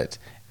about it.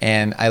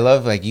 And I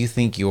love, like, you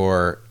think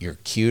you're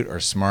cute or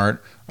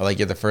smart, or like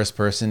you're the first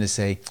person to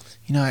say,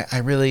 I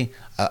really,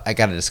 I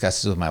got to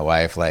discuss this with my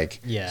wife. Like,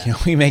 yeah.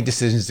 We make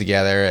decisions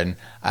together, and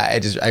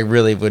I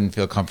really wouldn't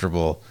feel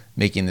comfortable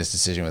making this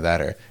decision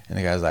without her. And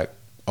the guy's like,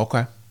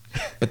 okay.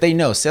 But they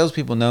know,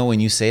 salespeople know when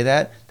you say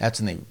that, that's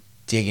when they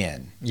dig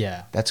in.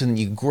 Yeah. That's when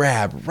you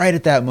grab right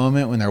at that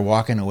moment when they're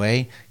walking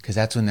away, because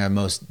that's when they're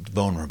most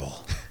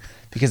vulnerable.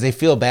 Because they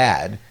feel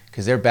bad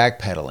because they're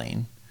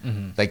backpedaling.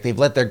 Mm-hmm. Like they've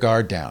let their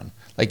guard down.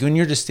 Like when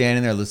you're just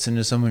standing there listening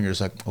to someone, you're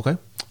just like, okay,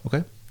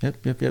 yep.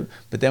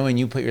 But then when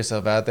you put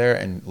yourself out there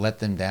and let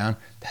them down,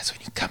 that's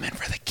when you come in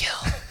for the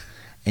kill.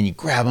 And you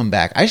grab them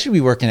back. I should be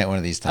working at one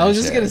of these times. I was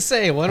just going to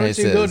say, why don't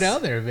you go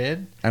down there,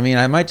 man? I mean,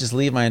 I might just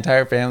leave my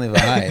entire family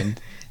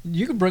behind.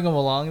 You can bring them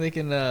along. They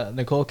can,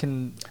 Nicole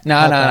can.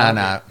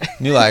 No.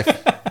 New life.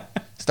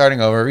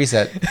 Starting over,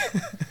 reset.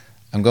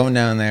 I'm going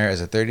down there as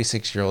a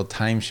 36-year-old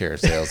timeshare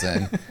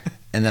salesman.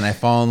 And then I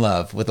fall in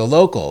love with a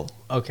local.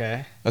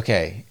 Okay,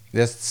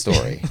 that's the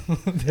story.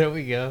 There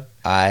we go.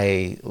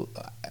 I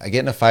get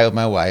in a fight with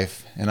my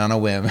wife, and on a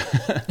whim,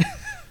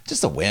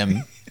 just a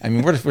whim. I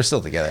mean, we're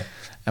still together.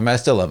 I mean, I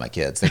still love my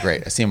kids. They're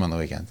great. I see them on the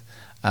weekends.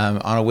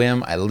 On a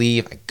whim, I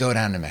leave. I go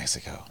down to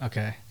Mexico.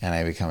 Okay. And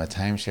I become a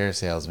timeshare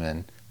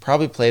salesman,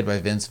 probably played by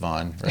Vince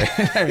Vaughn,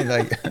 right? I mean,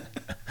 like,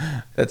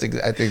 I think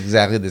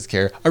exactly this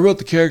character. I wrote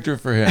the character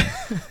for him.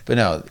 But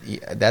no,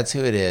 that's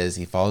who it is.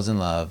 He falls in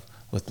love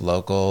with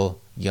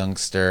local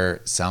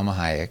youngster Salma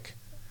Hayek.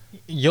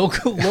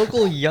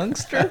 Local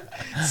youngster?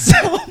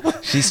 Salma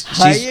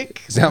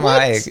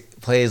Hayek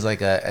plays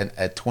like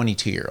a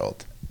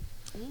 22-year-old.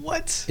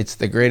 What? It's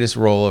the greatest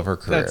role of her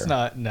career. That's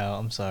not. No,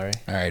 I'm sorry.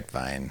 All right,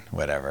 fine,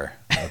 whatever.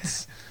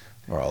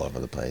 We're all over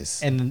the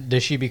place. And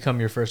does she become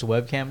your first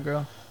webcam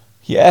girl?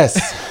 Yes.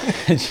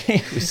 We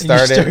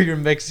started. You start your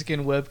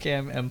Mexican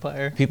webcam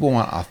empire. People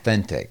want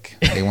authentic.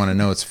 They want to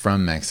know it's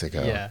from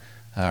Mexico. Yeah.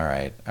 All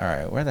right.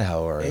 Where the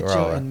hell were we?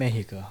 Hecho en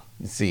Mexico.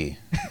 See.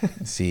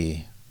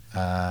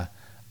 I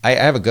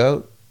have a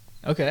goat.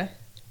 Okay.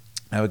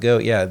 I have a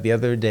goat. Yeah. The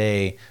other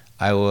day,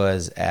 I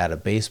was at a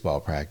baseball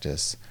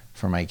practice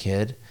for my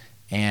kid,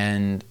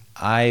 and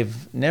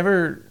I've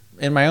never,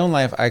 in my own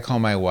life, I call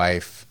my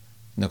wife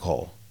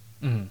Nicole.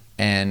 Mm-hmm.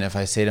 And if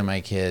I say to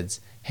my kids,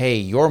 hey,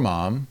 your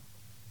mom,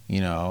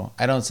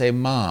 I don't say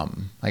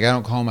mom. Like, I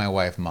don't call my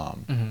wife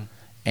mom. Mm-hmm.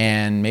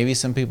 And maybe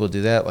some people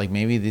do that. Like,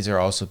 maybe these are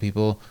also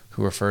people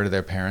who refer to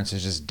their parents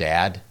as just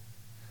dad.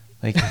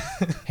 Like,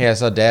 hey, I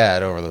saw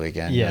dad over the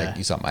weekend. Yeah. Like,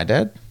 you saw my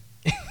dad?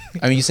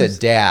 I mean, you said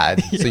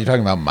dad, so you're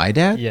talking about my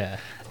dad? Yeah.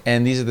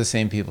 And these are the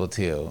same people,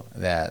 too,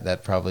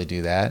 that probably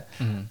do that.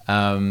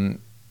 Mm-hmm.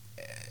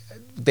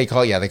 They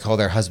call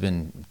their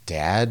husband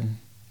dad.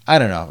 I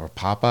don't know, or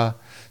papa.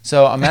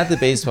 So I'm at the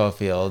baseball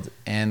field,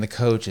 and the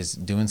coach is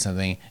doing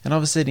something, and all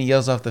of a sudden he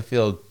yells off the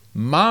field,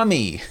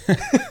 "Mommy!"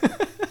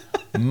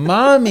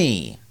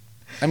 Mommy!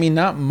 I mean,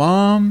 not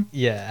mom.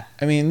 Yeah.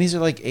 I mean, these are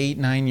like 8,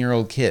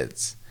 9-year-old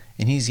kids,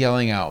 and he's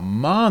yelling out,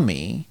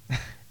 "Mommy!"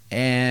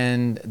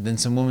 And then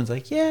some woman's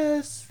like,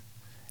 "Yes."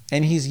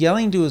 And he's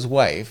yelling to his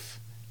wife.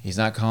 He's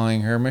not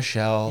calling her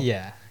Michelle.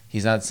 Yeah.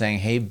 He's not saying,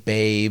 "Hey,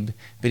 babe,"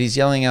 but he's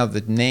yelling out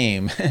the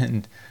name.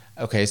 And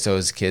okay, so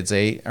his kid's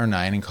 8 or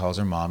 9 and calls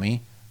her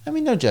mommy. I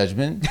mean, no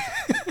judgment.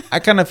 I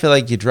kind of feel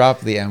like you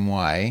drop the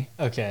MY.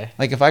 Okay.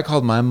 Like if I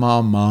called my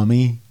mom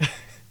mommy,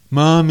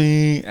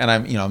 mommy, and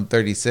I'm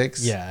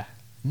 36. Yeah.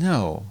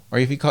 No. Or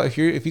if you call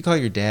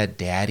your dad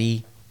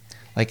daddy,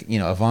 like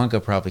Ivanka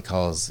probably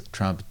calls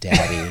Trump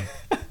daddy,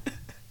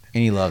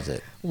 and he loves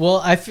it. Well,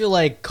 I feel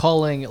like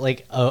calling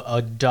like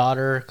a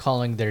daughter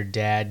calling their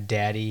dad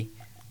daddy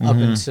up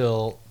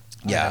until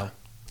I don't know,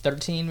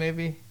 13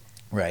 maybe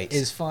Right.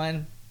 is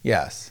fine,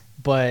 Yes.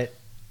 but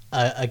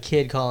a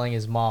kid calling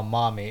his mom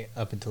mommy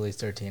up until he's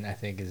 13 I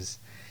think is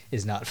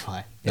not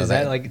fine. No, Is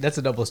that like that's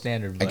a double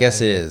standard? I But guess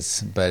it mean,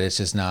 is, but it's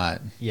just not.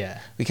 Yeah.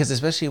 Because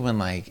especially when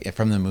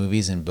from the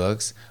movies and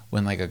books,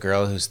 when like a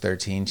girl who's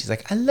 13, she's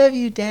like, "I love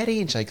you, daddy,"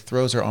 and she like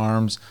throws her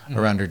arms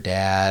around her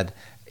dad.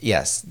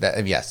 Yes,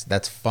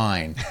 that's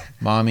fine.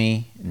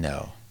 Mommy,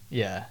 no,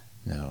 Yeah.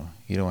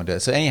 you don't want to do it.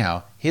 So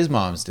anyhow, his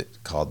mom's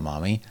called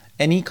mommy,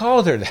 and he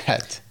called her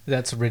that,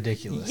 That's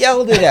ridiculous.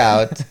 yelled it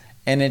out,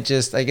 and it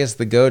just, I guess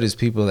the goat is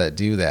people that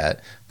do that.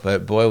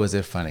 But boy, was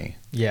it funny.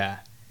 Yeah.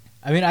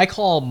 I mean, I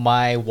call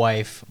my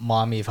wife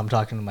mommy if I'm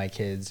talking to my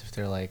kids. If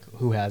they're like,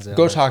 "Who has it?"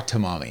 Go Like, talk to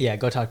mommy. Yeah,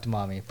 go talk to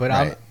mommy. But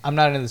Right. I'm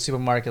not in the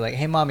supermarket like,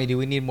 "Hey, mommy, do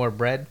we need more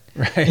bread?"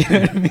 Right. You know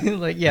what I mean?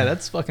 Like, yeah,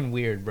 that's fucking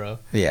weird, bro.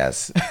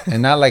 Yes,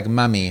 and not like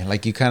mummy.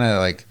 Like you kind of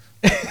like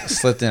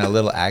slipped in a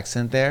little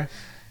accent there.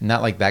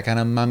 Not like that kind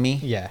of mummy.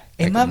 Yeah.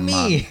 Hey, Like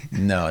mommy.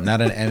 mom. No, not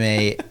an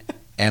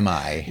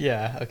M-A-M-I.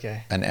 Yeah.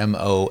 Okay. An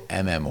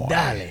M-O-M-M-Y.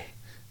 Dale.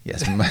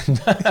 Yes.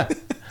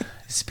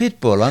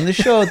 Spitball on the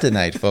show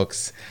tonight,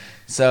 folks.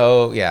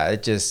 So yeah,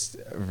 it just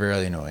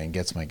really annoying.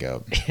 Gets my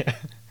goat. Yeah.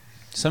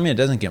 Something that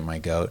doesn't get my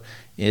goat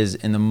is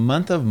in the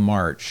month of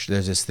March,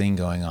 there's this thing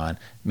going on.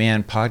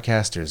 Man,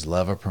 podcasters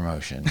love a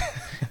promotion.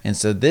 And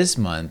so this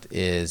month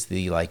is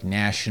the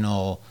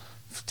national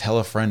tell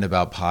a friend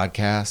about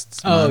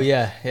podcasts Oh month.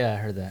 yeah, I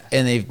heard that.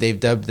 And they've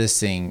dubbed this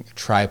thing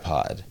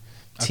Tripod.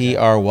 Okay.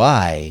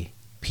 Trypod.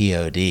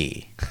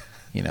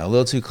 A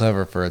little too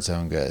clever for its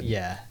own good.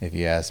 Yeah. If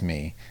you ask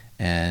me.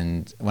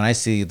 And when I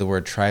see the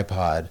word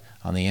tripod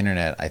on the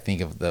internet, I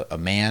think of a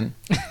man.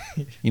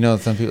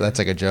 Some people, that's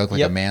like a joke, like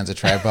Yep. a man's a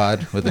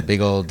tripod with a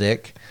big old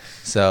dick.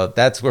 So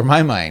that's where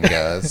my mind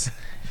goes.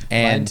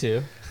 Mine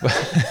too.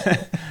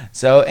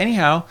 So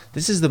anyhow,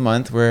 this is the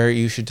month where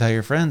you should tell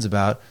your friends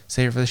about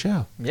Save It for the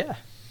Show. Yeah.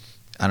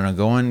 I don't know,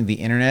 go on the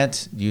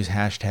internet, use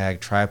hashtag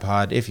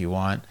tripod if you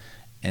want,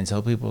 and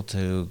tell people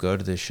to go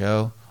to the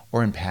show.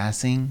 Or in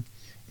passing,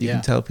 you Yeah.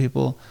 can tell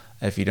people.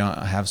 If you don't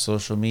have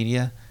social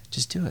media,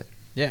 just do it.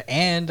 Yeah,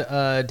 and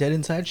Dead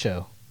Inside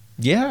Show,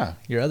 Yeah.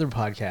 your other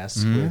podcast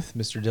Mhm. with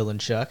Mr. Dylan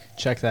Chuck.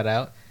 Check that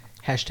out.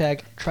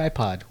 Hashtag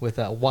tripod with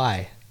a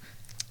Y.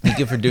 Thank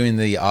you for doing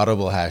the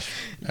audible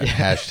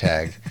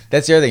hashtag.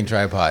 That's the other thing,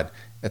 tripod.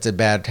 That's a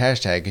bad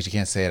hashtag because you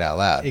can't say it out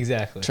loud.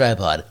 Exactly.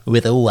 Tripod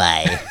with a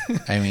Y.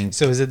 I mean,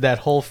 So is it that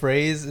whole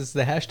phrase is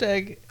the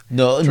hashtag?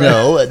 no,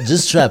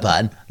 just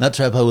tripod, not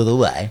tripod with a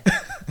Y.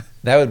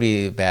 That would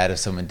be bad if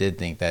someone did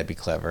think that'd be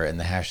clever and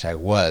the hashtag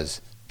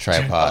was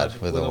tripod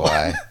with a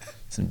Y.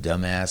 Some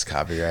dumbass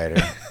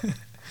copywriter.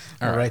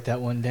 I'll write that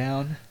one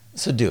down.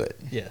 So do it.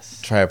 Yes.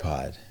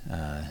 Tripod.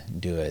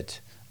 Do it.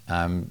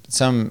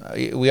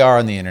 We are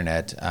on the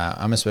internet.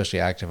 I'm especially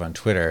active on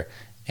Twitter,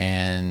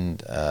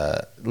 and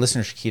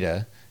listener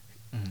Shakita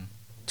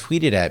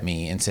tweeted at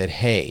me and said,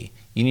 "Hey,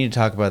 you need to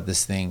talk about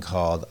this thing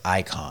called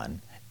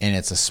Icon, and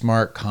it's a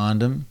smart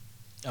condom."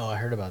 Oh, I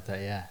heard about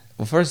that. Yeah.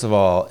 Well, first of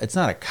all, it's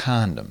not a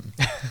condom,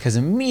 because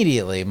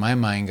immediately my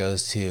mind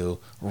goes to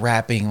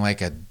wrapping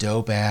like a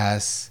dope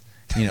ass,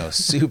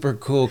 super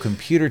cool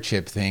computer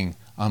chip thing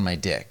on my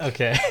dick.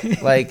 Okay.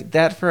 Like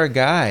that for a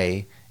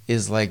guy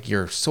is like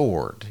your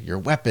sword, your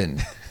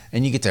weapon,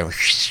 and you get to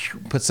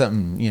put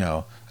something.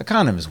 A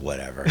condom is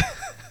whatever.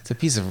 It's a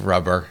piece of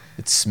rubber.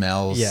 It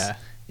smells. Yeah.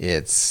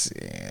 It's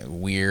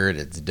weird.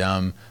 It's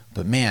dumb.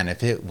 But man,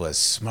 if it was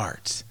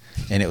smart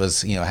and it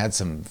was, had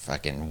some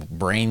fucking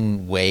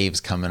brain waves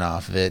coming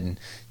off of it and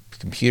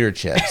computer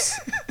chips,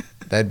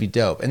 that'd be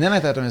dope. And then I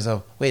thought to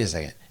myself, wait a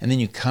second. And then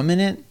you come in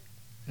it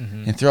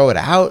and throw it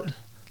out?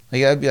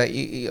 Like that'd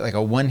be like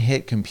a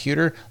one-hit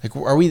computer. Like,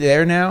 are we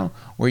there now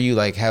where you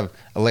like have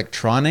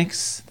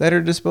electronics that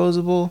are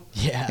disposable?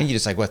 Yeah. And you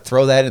just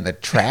throw that in the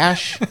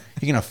trash?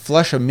 You're gonna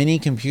flush a mini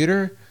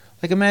computer?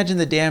 Like, imagine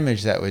the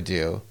damage that would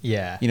do.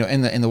 Yeah.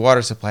 In the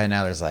water supply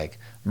now, there's like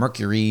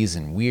mercuries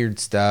and weird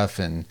stuff,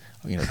 and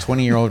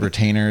 20-year-old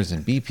retainers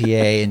and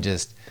BPA, and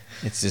just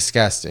it's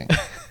disgusting.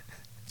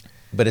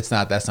 But it's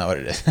not. That's not what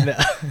it is. No.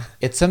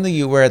 It's something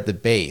you wear at the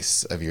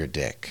base of your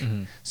dick.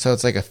 Mm-hmm. So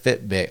it's like a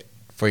Fitbit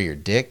for your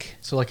dick.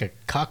 So like a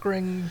cock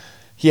ring?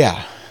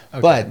 Yeah.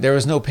 Okay. But there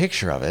was no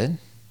picture of it.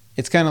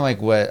 It's kind of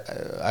like what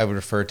I would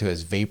refer to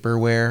as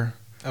vaporware.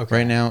 Okay.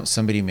 Right now,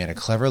 somebody made a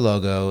clever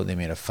logo. They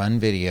made a fun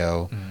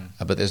video,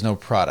 but there's no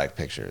product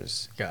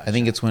pictures. Gotcha. I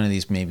think it's one of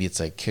these, maybe it's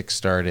like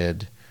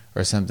Kickstarted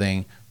or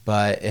something,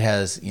 but it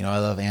has, I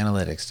love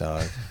analytics,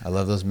 dog. I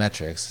love those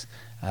metrics.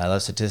 I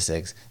love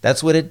statistics.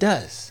 That's what it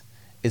does,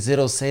 is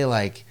it'll say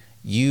like,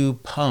 you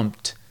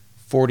pumped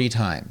 40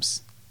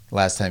 times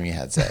last time you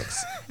had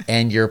sex.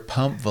 And your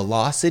pump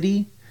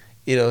velocity,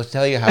 it'll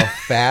tell you how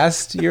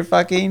fast you're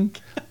fucking,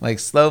 like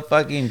slow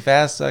fucking,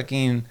 fast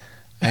fucking.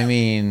 I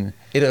mean,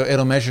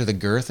 it'll measure the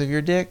girth of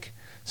your dick,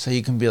 so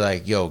you can be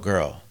like, yo,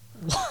 girl,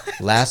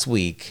 last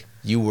week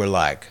you were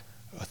like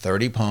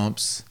 30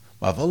 pumps.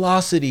 My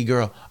velocity,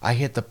 girl, I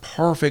hit the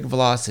perfect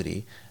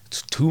velocity.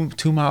 It's 2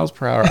 miles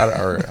per hour,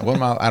 or 1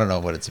 mile, I don't know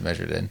what it's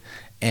measured in.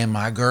 And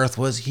my girth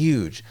was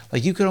huge.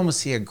 Like, you could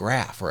almost see a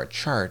graph or a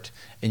chart,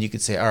 and you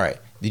could say, all right,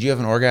 did you have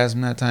an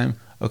orgasm that time?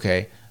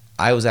 Okay,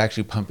 I was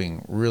actually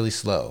pumping really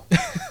slow.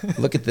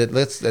 Look at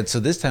that. So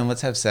this time,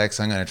 let's have sex.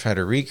 I'm going to try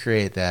to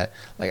recreate that.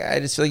 Like, I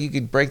just feel like you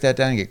could break that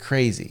down and get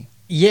crazy.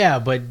 Yeah,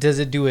 but does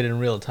it do it in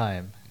real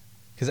time?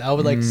 Because I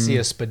would like to see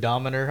a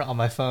speedometer on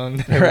my phone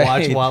that I Right.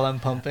 watch while I'm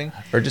pumping.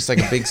 Or just like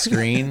a big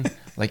screen,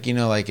 like,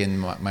 like in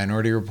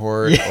Minority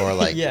Report, or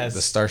like Yes.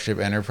 the Starship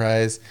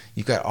Enterprise.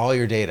 You've got all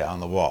your data on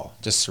the wall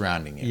just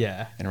surrounding you.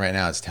 Yeah. And right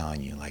now it's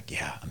telling you, like,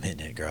 yeah, I'm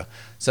hitting it, girl.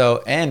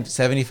 So, and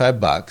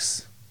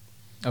 $75,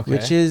 Okay.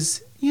 which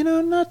is,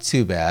 not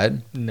too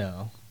bad.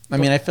 No. I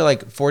mean, I feel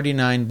like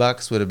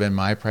 $49 would have been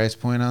my price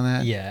point on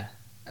that. Yeah.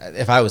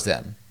 If I was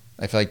them.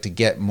 I feel like to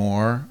get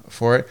more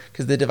for it,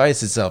 because the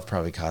device itself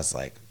probably costs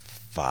like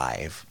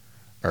 $5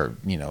 or,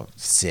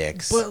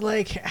 $6. But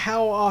like,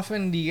 how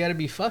often do you got to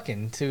be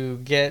fucking to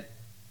get?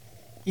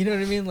 You know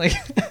what I mean? Like,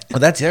 Well,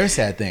 that's the other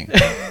sad thing.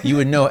 You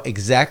would know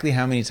exactly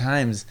how many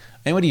times.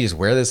 And what, do you just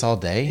wear this all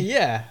day?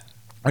 yeah.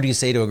 Or do you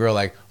say to a girl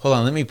like, hold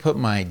on, let me put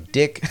my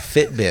dick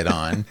Fitbit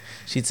on?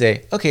 She'd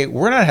say, okay,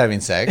 we're not having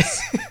sex.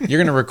 You're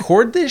going to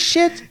record this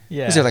shit?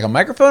 Yeah. Is there like a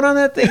microphone on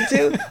that thing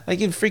too? Like,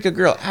 you'd freak a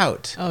girl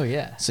out. Oh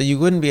yeah. So you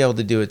wouldn't be able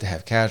to do it to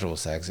have casual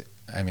sex.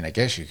 I mean, I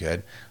guess you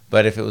could.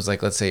 But if it was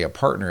like, let's say a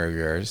partner of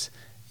yours,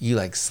 you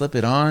like slip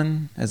it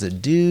on as a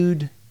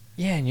dude.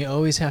 Yeah, and you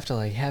always have to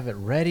like have it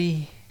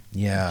ready,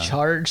 Yeah.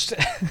 charged.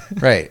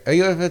 Right.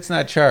 If it's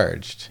not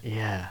charged.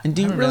 Yeah. And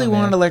do I you don't really know,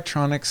 want man.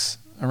 electronics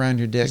around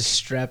your dick? Just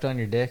strapped on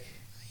your dick?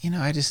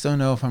 I just don't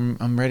know if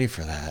I'm ready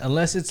for that.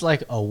 Unless it's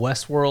like a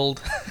Westworld,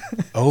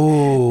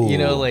 Oh.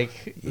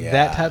 like Yeah.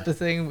 that type of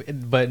thing.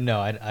 But no,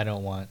 I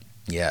don't want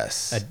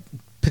Yes. a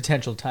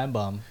potential time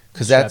bomb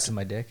 'Cause strapped that's- to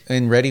my dick.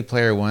 In Ready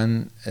Player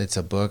One, it's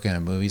a book and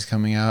a movie's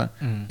coming out.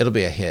 Mhm. It'll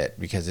be a hit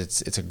because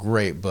it's a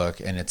great book,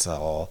 and it's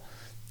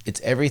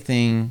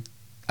everything.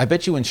 I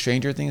bet you when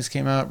Stranger Things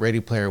came out,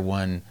 Ready Player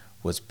One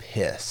was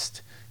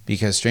pissed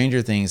because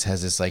Stranger Things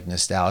has this like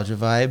nostalgia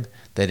vibe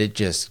that it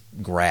just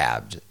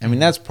grabbed. I mean,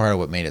 that's part of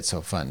what made it so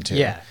fun too.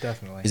 Yeah,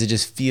 definitely. Is it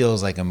just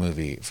feels like a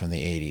movie from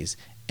the 80s.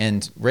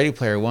 And Ready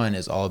Player One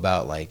is all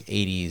about like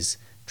 80s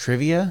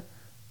trivia,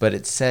 but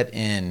it's set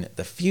in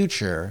the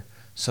future.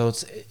 So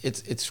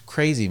it's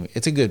crazy.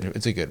 It's a good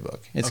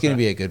book. It's going to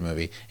be a good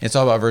movie. And it's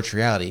all about virtual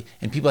reality,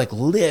 and people like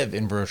live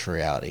in virtual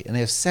reality, and they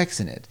have sex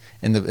in it.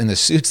 And the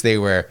suits they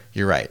wear,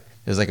 you're right.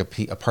 There's like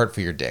a part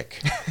for your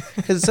dick.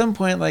 Because at some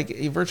point, like,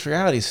 virtual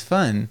reality is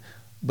fun,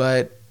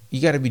 but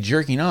you got to be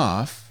jerking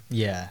off.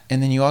 Yeah.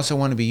 And then you also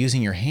want to be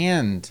using your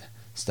hand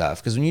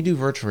stuff. Because when you do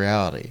virtual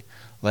reality,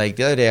 like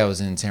the other day I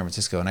was in San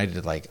Francisco and I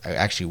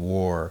actually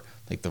wore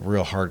like the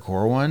real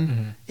hardcore one.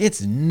 Mm-hmm.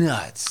 It's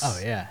nuts. Oh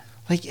yeah.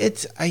 Like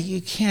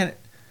you can't,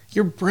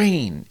 your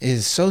brain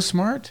is so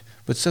smart,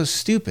 but so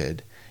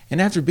stupid. And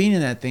after being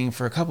in that thing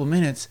for a couple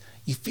minutes,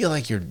 you feel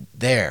like you're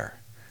there.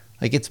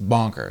 Like, it's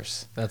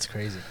bonkers. That's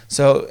crazy.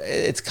 So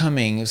it's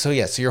coming. So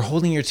yeah, so you're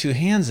holding your two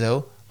hands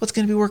though. What's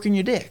going to be working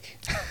your dick?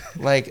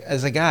 Like,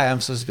 as a guy,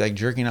 I'm supposed to be like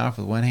jerking off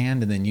with one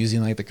hand and then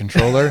using like the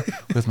controller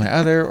with my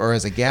other, or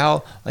as a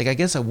gal, like I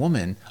guess a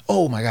woman.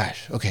 Oh my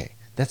gosh. Okay.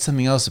 That's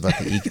something else about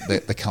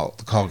the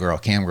call girl,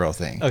 cam girl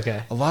thing.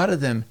 Okay. A lot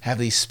of them have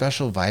these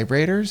special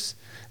vibrators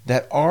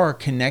that are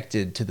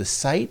connected to the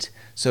site.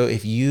 So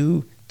if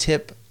you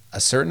tip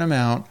a certain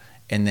amount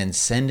and then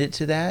send it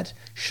to that,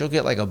 she'll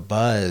get like a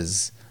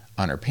buzz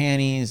on her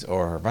panties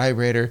or her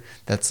vibrator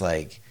that's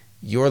like,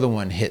 you're the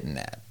one hitting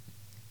that.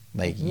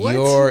 Like,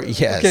 What?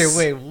 yes. Okay,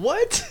 wait,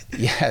 what?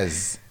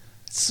 Yes.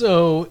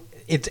 So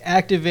it's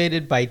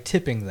activated by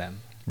tipping them,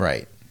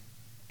 Right.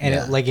 and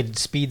Yeah. it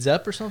speeds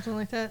up or something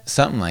like that.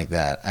 Something like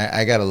that.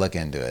 I got to look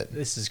into it.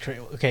 This is crazy.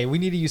 Okay, we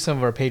need to use some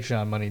of our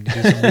Patreon money to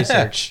do some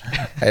research.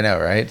 I know,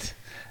 right?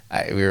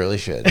 We really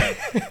should.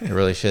 We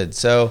really should.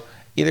 So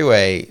either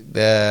way,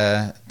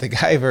 the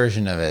guy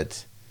version of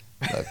it,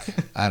 look,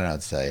 I don't know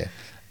what to tell you.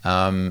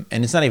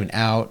 And it's not even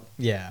out.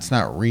 Yeah. It's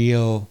not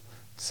real.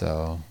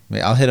 So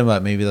I'll hit them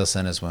up. Maybe they'll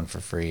send us one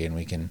for free, and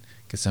we can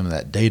get some of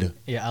that data.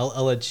 Yeah,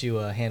 I'll let you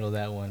handle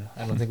that one.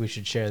 I don't think we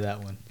should share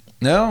that one.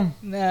 No?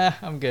 Nah,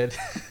 I'm good.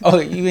 Oh,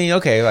 you mean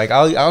okay? Like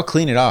I'll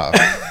clean it off.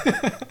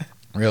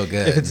 Real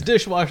good. If it's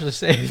dishwasher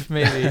safe,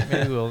 maybe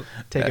we'll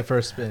take it for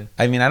a spin.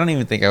 I mean, I don't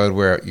even think I would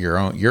wear your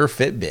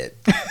Fitbit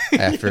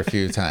after a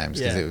few times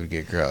because Yeah. it would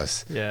get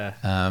gross. Yeah.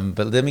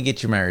 But let me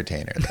get you my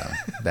retainer though.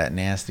 That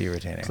nasty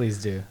retainer.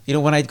 Please do. You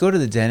know, when I go to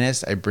the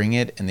dentist, I bring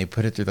it and they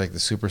put it through like the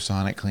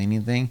supersonic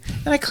cleaning thing,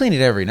 and I clean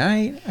it every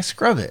night. I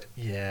scrub it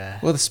Yeah.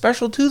 with a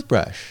special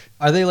toothbrush.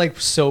 Are they like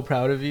so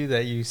proud of you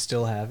that you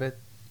still have it?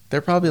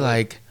 They're probably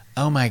like,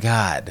 "Oh my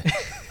god,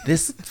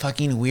 this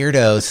fucking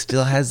weirdo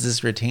still has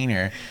this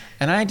retainer,"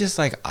 and I just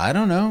like, I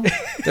don't know.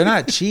 They're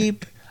not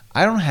cheap.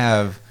 I don't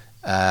have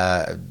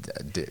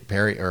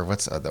Perry or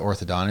what's the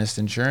orthodontist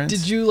insurance.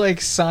 Did you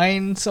like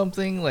sign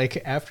something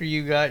like after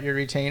you got your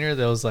retainer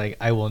that was like,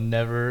 I will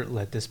never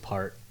let this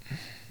part.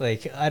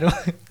 Like I don't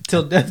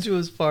till death do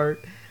us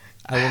part.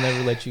 I will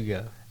never let you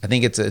go. I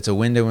think it's a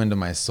window into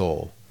my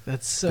soul.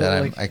 That's so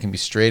that like I can be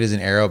straight as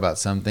an arrow about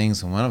some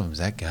things, and one of them is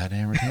that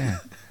goddamn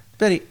retainer.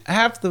 Betty,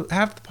 half the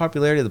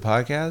popularity of the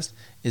podcast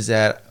is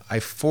that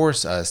I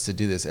force us to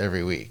do this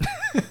every week.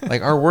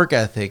 Like our work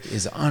ethic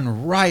is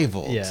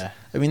unrivaled. Yeah.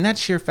 I mean, that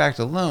sheer fact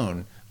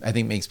alone, I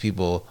think, makes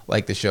people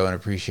like the show and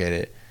appreciate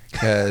it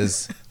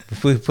because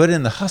if we put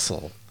in the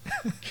hustle,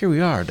 here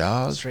we are,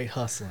 dog. straight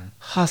hustling.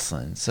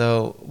 Hustling.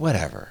 So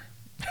whatever.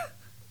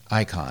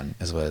 Icon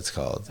is what it's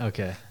called,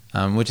 Okay.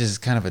 which is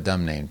kind of a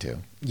dumb name too.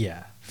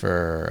 Yeah.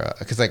 For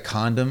because like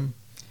condom,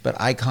 but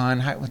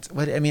icon.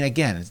 What I mean,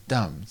 again, it's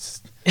dumb.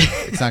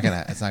 It's not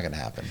gonna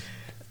happen.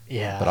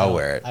 Yeah. But I'll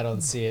wear it. I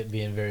don't see it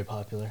being very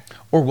popular.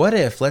 Or what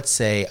if, let's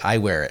say, I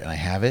wear it and I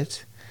have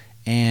it,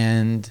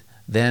 and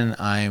then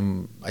I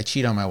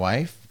cheat on my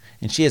wife,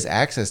 and she has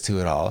access to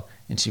it all,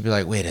 and she'd be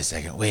like, wait a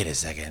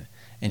second,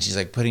 and she's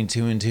like putting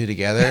two and two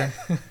together,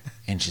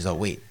 and she's like,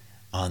 wait,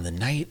 on the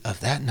night of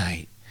that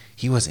night,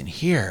 he wasn't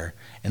here,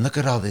 and look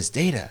at all this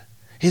data.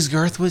 His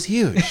girth was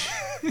huge.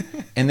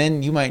 And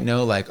then you might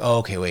know, like, oh,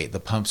 okay, wait, the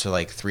pumps are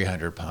like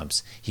 300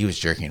 pumps. He was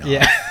jerking off.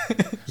 Yeah.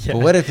 Yeah.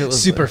 But what if it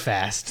was super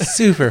fast?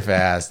 Super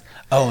fast.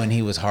 Oh, and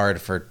he was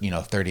hard for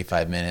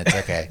 35 minutes.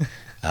 Okay,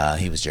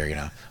 he was jerking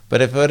off.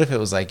 But what if it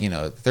was like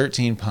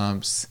 13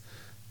 pumps,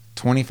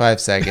 25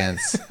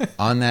 seconds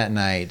on that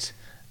night?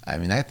 I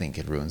mean, that thing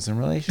could ruin some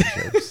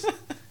relationships.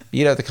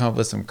 You'd have to come up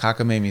with some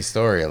cockamamie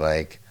story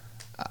like,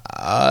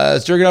 I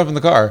was jerking off in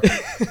the car.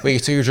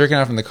 Wait, so you're jerking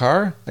off in the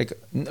car? Like,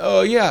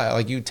 oh yeah.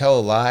 Like you tell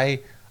a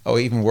lie. Oh,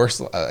 even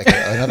worse, like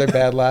another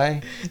bad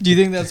lie. Do you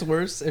think that's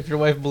worse if your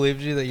wife believed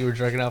you that you were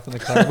jerking off in the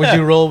car? Would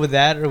you roll with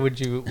that, or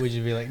would you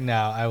be like, no,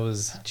 I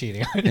was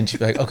cheating on you? And she'd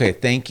be like, okay,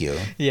 thank you.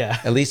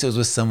 Yeah. At least it was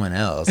with someone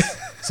else.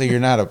 So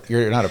you're not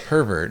a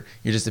pervert.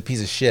 You're just a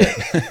piece of shit.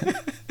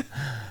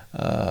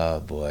 Oh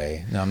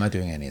boy, no, I'm not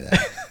doing any of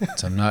that.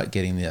 So I'm not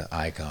getting the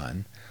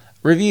icon.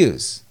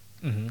 Reviews.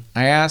 Mm-hmm.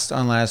 I asked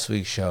on last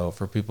week's show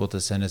for people to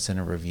send us in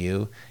a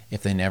review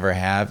if they never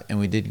have, and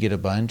we did get a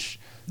bunch.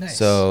 Nice.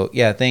 So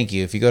yeah, thank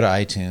you. If you go to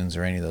iTunes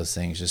or any of those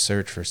things, just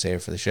search for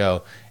Save for the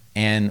Show.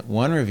 And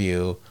one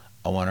review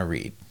I want to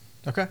read.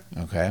 Okay.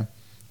 Okay.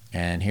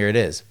 And here it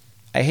is.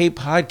 I hate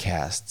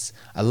podcasts.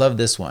 I love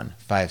this one.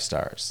 5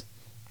 stars.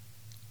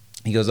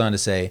 He goes on to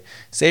say,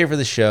 Save for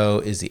the Show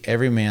is the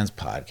everyman's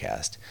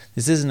podcast.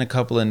 This isn't a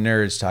couple of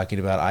nerds talking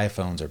about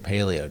iPhones or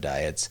paleo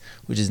diets,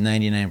 which is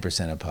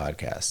 99% of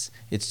podcasts.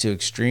 It's two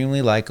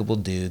extremely likable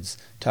dudes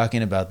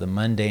talking about the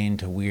mundane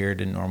to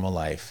weird and normal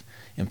life.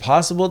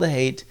 Impossible to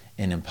hate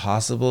and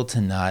impossible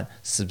to not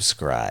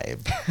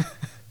subscribe.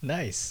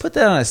 Nice. Put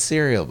that on a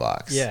cereal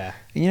box. Yeah.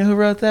 And you know who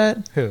wrote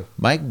that? Who?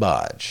 Mike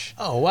Bodge.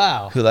 Oh,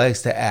 wow. Who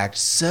likes to act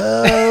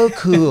so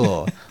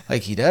cool.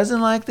 Like he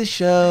doesn't like the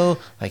show.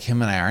 Like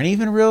him and I aren't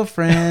even real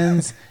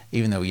friends.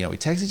 Even though, we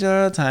text each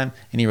other all the time.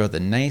 And he wrote the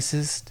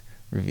nicest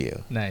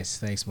review. Nice.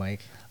 Thanks,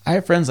 Mike. I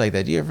have friends like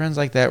that. Do you have friends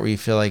like that where you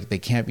feel like they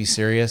can't be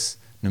serious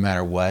no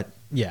matter what?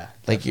 Yeah.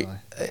 Like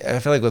I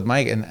feel like with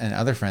Mike and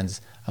other friends,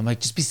 I'm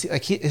like, just be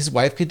like his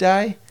wife could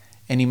die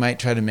and he might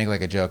try to make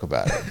like a joke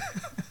about it.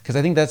 Because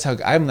I think that's how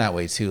I'm that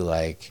way too.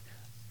 Like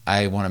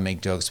I want to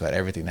make jokes about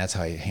everything. That's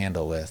how I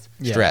handle with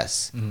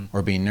stress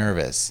or being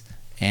nervous.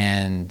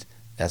 And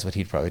that's what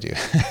he'd probably do.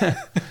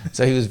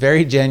 So he was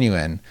very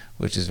genuine,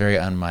 which is very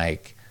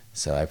un-Mike.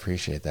 So I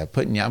appreciate that.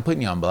 I'm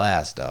putting you on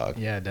blast, dog.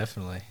 Yeah,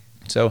 definitely.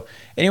 So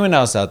anyone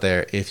else out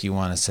there, if you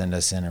want to send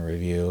us in a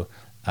review,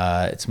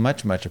 It's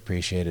much, much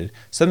appreciated.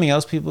 Something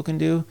else people can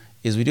do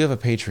is we do have a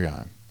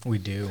Patreon. We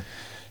do.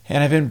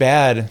 And I've been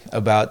bad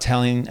about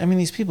telling,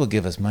 these people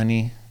give us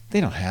money.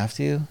 They don't have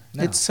to.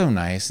 No. It's so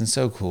nice and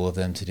so cool of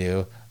them to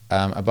do.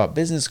 I bought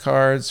business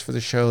cards for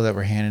the show that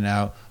we're handing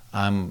out.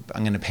 I'm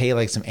going to pay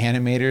like some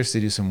animators to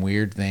do some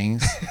weird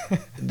things.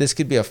 This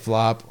could be a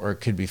flop or it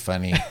could be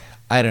funny.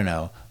 I don't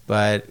know.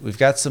 But we've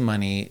got some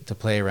money to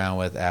play around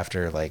with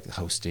after like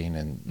hosting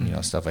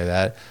and stuff like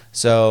that.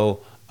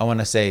 So I want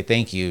to say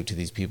thank you to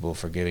these people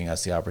for giving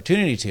us the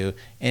opportunity to.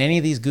 And any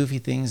of these goofy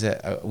things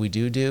that we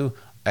do,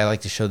 I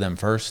like to show them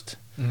first.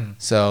 Mm-hmm.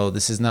 So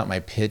this is not my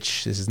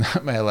pitch. This is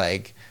not my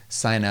like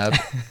sign up.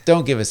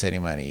 Don't give us any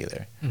money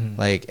either. Mm-hmm.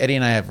 Like Eddie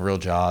and I have real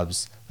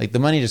jobs. Like the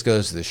money just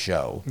goes to the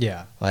show.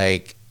 Yeah.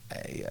 Like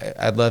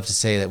I'd love to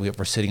say that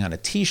we're sitting on a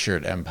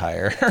t-shirt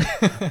empire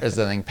or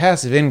something.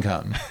 Passive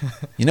income.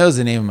 Is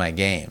the name of my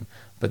game.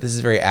 But this is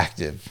very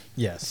active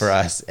for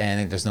us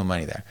and there's no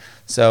money there.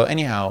 So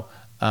anyhow,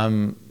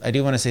 I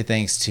do want to say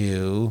thanks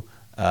to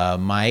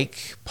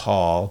Mike,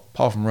 Paul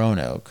from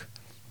Roanoke.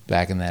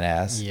 Back in that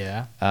ass.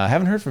 Yeah.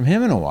 Haven't heard from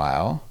him in a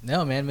while.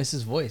 No, man, miss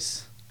his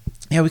voice.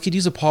 Yeah, we could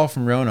use a Paul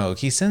from Roanoke.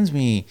 He sends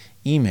me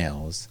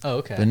emails. Oh,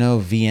 okay. But no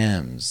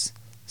VMs.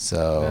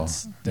 So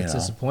that's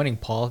disappointing,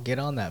 Paul. Get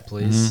on that,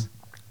 please.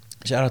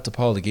 Mm-hmm. Shout out to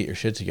Paul to get your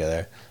shit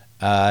together.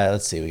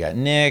 Let's see. We got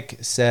Nick,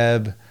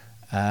 Seb,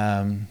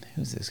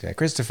 who's this guy?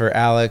 Christopher,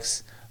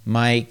 Alex,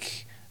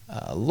 Mike,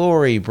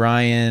 Lori,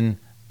 Brian,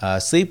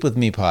 Sleep With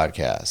Me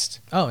podcast.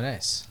 Oh,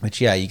 nice. Which,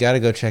 yeah, you got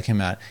to go check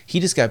him out. He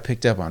just got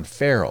picked up on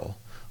Feral,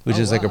 which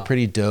is like a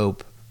pretty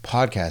dope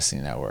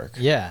podcasting network.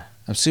 Yeah.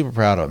 I'm super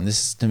proud of him.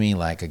 This is to me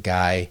like a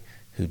guy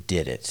who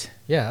did it.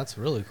 Yeah, that's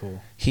really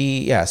cool.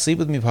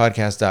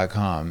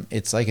 Sleepwithmepodcast.com.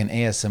 It's like an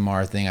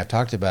ASMR thing. I've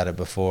talked about it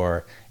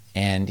before.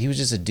 And he was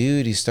just a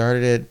dude. He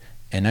started it,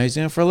 and now he's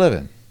doing it for a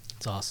living.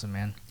 It's awesome,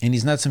 man. And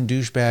he's not some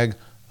douchebag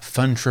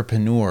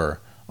entrepreneur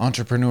on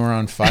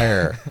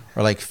fire,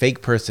 or like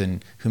fake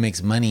person who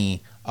makes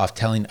money off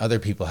telling other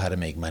people how to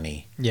make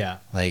money. Yeah.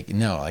 Like,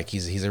 no, like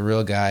he's a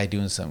real guy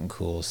doing something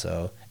cool.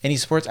 So, and he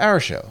supports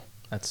our show.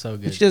 That's so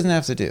good. Which he doesn't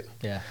have to do.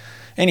 Yeah.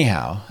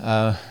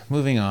 Anyhow,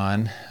 moving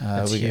on.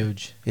 That's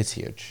huge. It's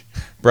huge.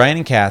 Brian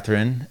and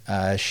Catherine,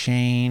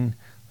 Shane,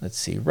 let's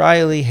see,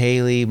 Riley,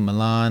 Haley,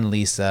 Milan,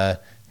 Lisa,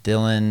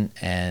 Dylan,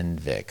 and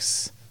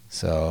Vix.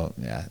 So,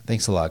 yeah,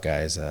 thanks a lot,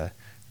 guys.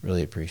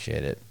 Really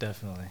appreciate it.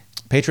 Definitely.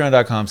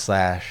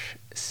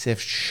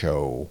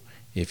 Patreon.com/SIFT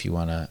if you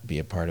want to be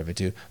a part of it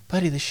too.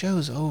 Buddy, the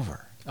show's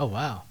over. Oh,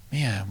 wow.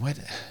 Man, what?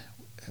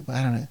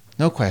 I don't know.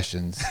 No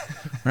questions.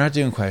 We're not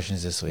doing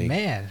questions this week.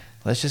 Man.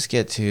 Let's just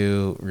get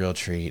to Real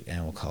Treat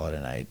and we'll call it a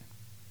night.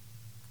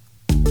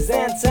 It's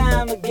that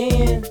time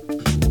again.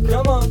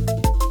 Come on.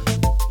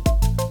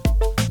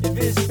 If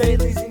it's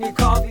Bailey's in your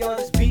coffee or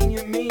it's beating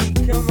your meat,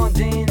 come on,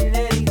 Dan and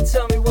Eddie,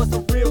 tell me what's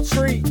the real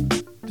treat.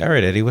 All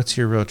right, Eddie, what's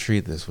your real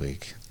treat this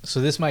week? So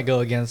this might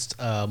go against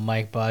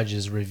Mike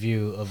Bodge's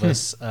review of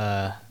us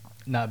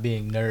not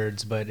being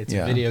nerds, but it's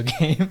a video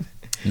game.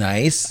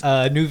 Nice.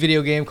 A new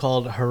video game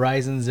called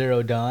Horizon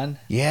Zero Dawn.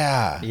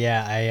 Yeah.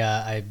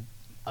 Yeah,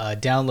 I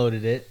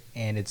downloaded it,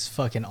 and it's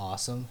fucking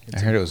awesome.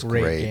 It's I heard it was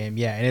great game.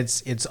 Yeah, and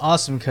it's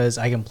awesome because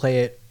I can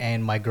play it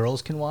and my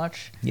girls can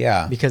watch.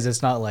 Yeah. Because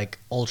it's not like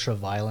ultra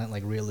violent,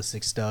 like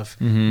realistic stuff.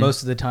 Mm-hmm.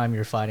 Most of the time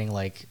you're fighting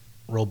like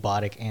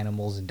robotic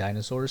animals and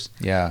dinosaurs.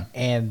 Yeah.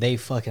 And they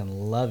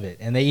fucking love it.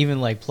 And they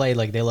even like play,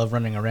 like they love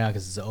running around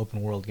because it's an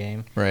open world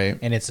game. Right.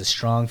 And it's a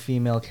strong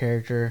female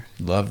character.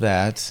 Love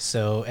that.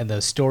 So, and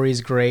the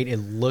story's great. It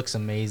looks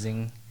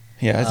amazing.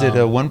 Yeah, is it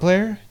a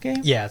one-player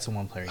game? Yeah, it's a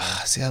one-player game.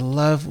 See, I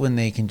love when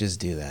they can just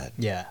do that.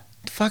 Yeah.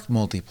 Fuck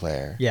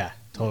multiplayer. Yeah,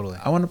 totally.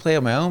 I want to play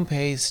at my own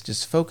pace,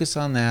 just focus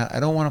on that.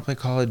 I don't want to play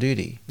Call of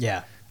Duty.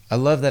 Yeah. I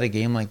love that a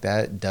game like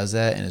that does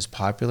that and is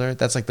popular.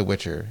 That's like The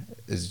Witcher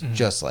is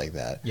just like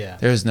that. Yeah.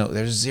 There's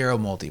zero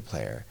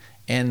multiplayer.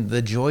 And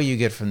the joy you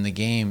get from the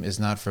game is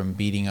not from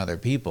beating other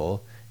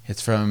people,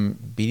 it's from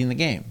beating the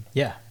game.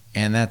 Yeah.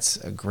 And that's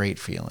a great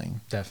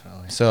feeling.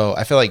 Definitely. So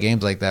I feel like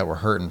games like that were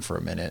hurting for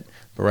a minute.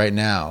 But right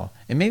now,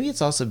 and maybe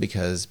it's also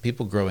because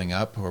people growing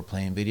up who are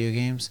playing video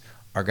games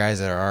are guys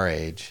that are our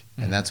age,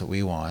 and that's what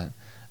we want.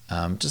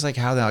 Just like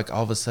how like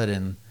all of a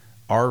sudden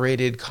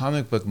R-rated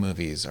comic book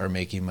movies are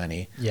making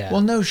money. Yeah.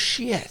 Well, no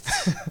shit.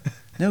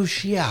 No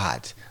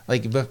shit.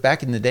 Like, but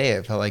back in the day,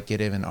 it felt like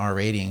getting an R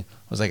rating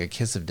was like a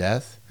kiss of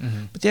death.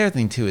 Mm-hmm. But the other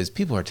thing, too, is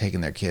people are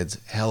taking their kids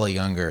hella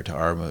younger to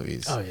R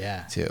movies. Oh,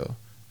 yeah. Too.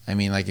 I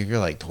mean, like, if you're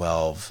like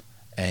 12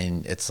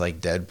 and it's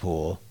like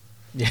Deadpool.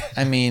 Yeah.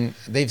 I mean,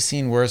 they've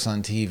seen worse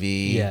on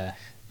TV. Yeah.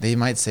 They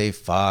might say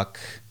fuck.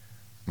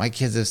 My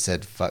kids have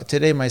said fuck.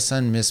 Today, my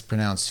son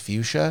mispronounced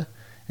fuchsia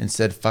and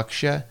said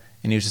fuchsia.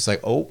 And he was just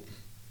like, oh.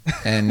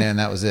 And then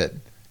that was it.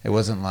 It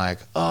wasn't like,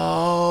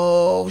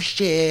 oh,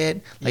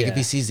 shit. Like, if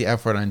he sees the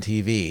F word on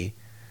TV,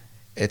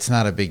 it's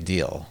not a big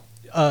deal.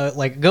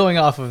 Like, going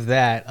off of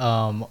that,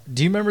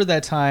 do you remember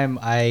that time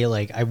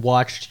I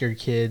watched your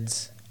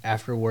kids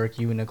after work?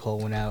 You and Nicole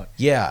went out.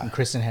 Yeah. And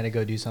Kristen had to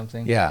go do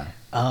something. Yeah.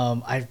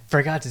 I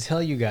forgot to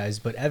tell you guys,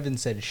 but Evan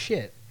said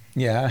shit.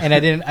 Yeah. And I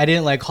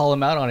didn't like call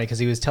him out on it because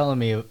he was telling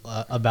me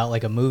about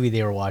like a movie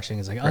they were watching.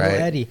 He's like, "Oh, Right.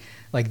 Eddie,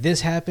 like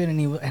this happened,"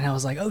 and I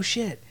was like, "Oh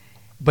shit."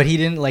 But he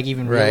didn't like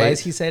even Right. realize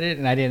he said it,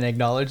 and I didn't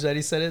acknowledge that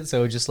he said it,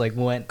 so it just like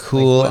went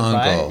Cool like, went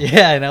by. uncle.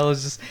 Yeah, and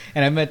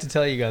I meant to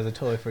tell you guys, I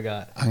totally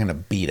forgot. I'm going to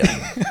beat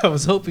him. I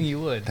was hoping you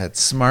would. That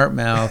smart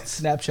mouth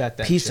Snapchat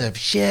that piece shit. of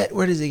shit.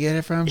 Where does he get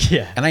it from?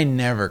 Yeah. And I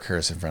never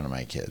curse in front of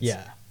my kids.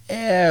 Yeah.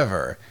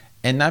 Ever.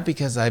 And not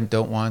because I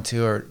don't want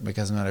to or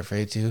because I'm not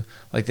afraid to.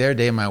 Like the other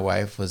day, my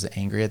wife was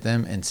angry at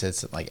them and said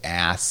something like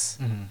ass.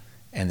 Mhm.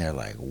 And they're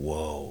like,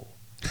 whoa.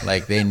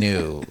 Like they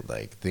knew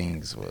like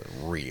things were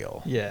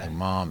real. Yeah. Like,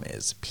 mom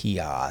is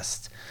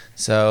pissed.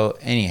 So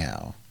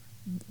anyhow,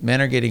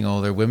 men are getting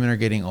older. Women are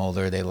getting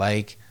older. They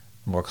like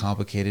a more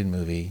complicated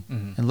movie.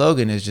 Mhm. And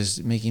Logan is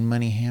just making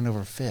money hand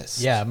over fist.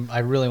 Yeah, I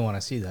really want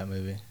to see that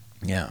movie.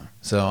 Yeah.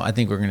 So I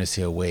think we're going to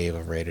see a wave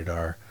of rated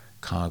R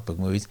comic book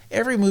movies.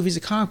 Every movie's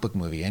a comic book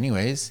movie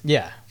anyways.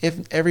 Yeah.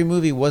 If every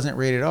movie wasn't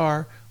rated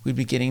R, we'd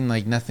be getting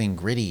like nothing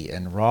gritty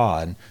and raw.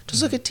 And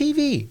just look at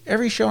TV.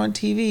 Every show on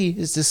TV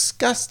is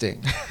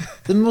disgusting.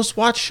 The most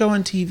watched show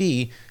on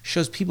TV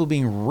shows people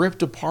being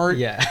ripped apart,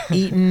 Yeah.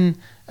 eaten.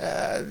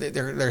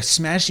 They're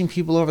smashing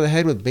people over the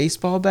head with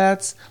baseball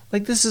bats.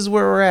 Like this is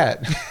where we're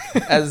at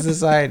as a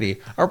society.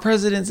 Our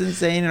president's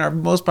insane, and our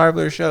most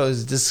popular show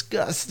is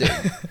disgusting.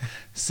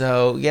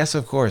 So yes,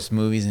 of course,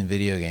 movies and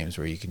video games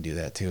where you can do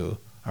that too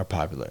are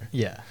popular.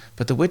 Yeah.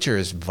 But The Witcher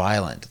is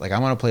violent. Like I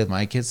want to play with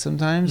my kids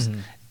sometimes, Mhm.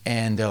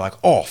 and they're like,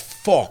 "Oh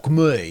fuck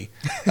me!"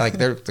 Like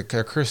they're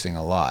cursing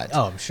a lot.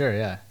 Oh, I'm sure.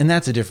 Yeah. And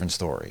that's a different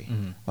story.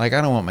 Mhm. Like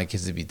I don't want my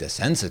kids to be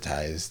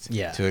desensitized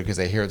Yeah. to it because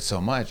they hear it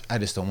so much. I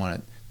just don't want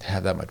it to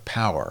have that much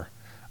power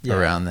Yeah.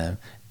 around them.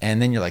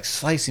 And then you're like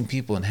slicing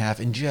people in half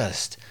and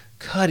just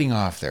cutting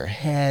off their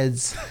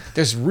heads.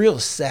 There's real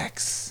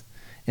sex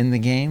in the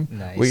game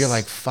Nice. where you're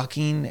like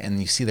fucking and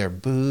you see their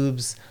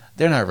boobs.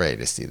 They're not ready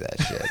to see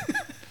that shit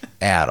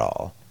at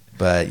all.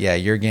 But yeah,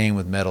 your game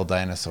with metal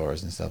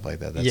dinosaurs and stuff like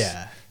that.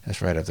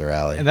 That's right up their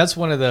alley. And that's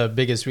one of the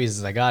biggest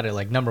reasons I got it.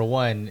 Like, number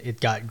one, it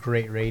got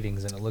great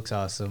ratings and it looks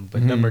awesome.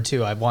 But Mhm. number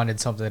two, I wanted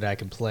something that I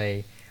could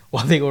play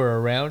while they were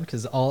around,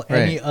 because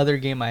any other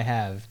game I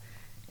have,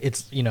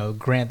 it's, you know,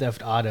 Grand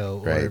Theft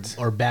Auto Right.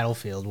 or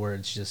Battlefield, where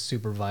it's just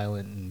super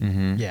violent and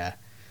Mhm. yeah.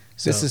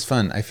 This So- is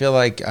fun. I feel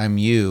like I'm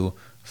you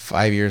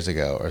 5 years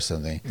ago or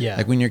something. Yeah.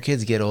 Like when your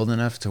kids get old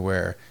enough to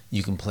where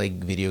you can play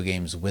video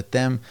games with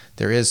them,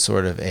 there is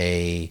sort of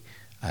a,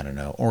 I don't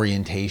know,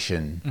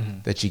 orientation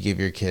Mhm. that you give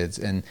your kids.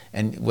 And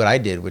what I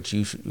did, which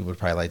you would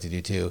probably like to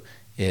do too,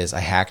 is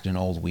I hacked an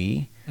old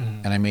Wii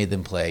Mhm. and I made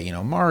them play, you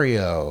know,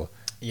 Mario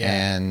Yeah.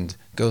 and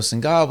Ghosts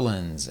and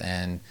Goblins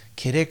and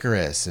Kid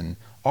Icarus and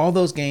all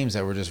those games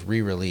that were just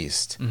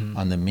re-released Mhm.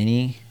 on the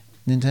mini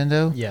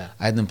Nintendo. Yeah.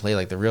 I had them play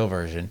like the real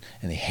version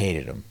and they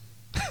hated them.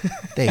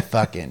 They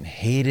fucking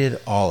hated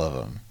all of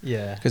them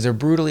Yeah. because they're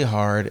brutally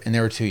hard and they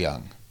were too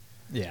young.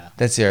 Yeah.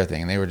 That's the other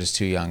thing. They were just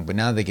too young. But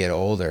now they get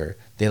older,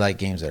 they like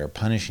games that are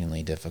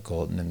punishingly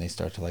difficult, and then they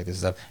start to like this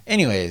stuff.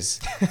 Anyways,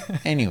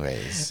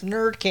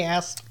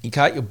 Nerdcast. you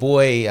caught your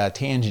boy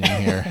tangenting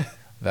here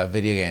about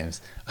video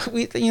games.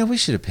 We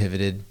should have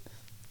pivoted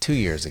 2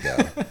 years ago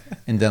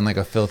and done like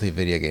a filthy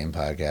video game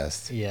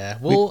podcast. Yeah.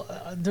 Well,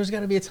 there's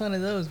got to be a ton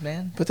of those,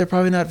 man. But they're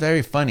probably not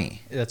very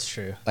funny. That's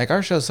true. Like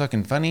our show's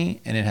fucking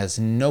funny, and it has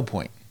no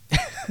point.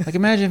 Like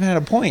imagine if it had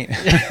a point.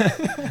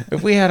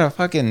 If we had a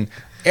fucking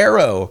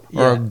arrow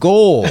or a Yeah.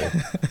 goal,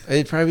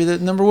 it'd probably be the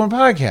number one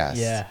podcast.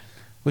 Yeah.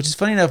 Which is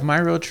funny enough, My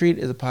Real Treat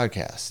is a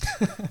podcast.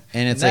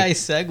 And it's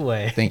nice segue.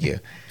 like, thank you.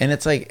 And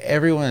it's like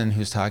everyone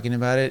who's talking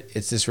about it,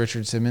 it's this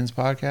Richard Simmons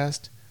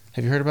podcast.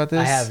 Have you heard about this?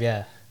 I have,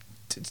 yeah.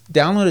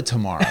 Download it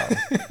tomorrow.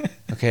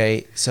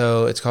 Okay.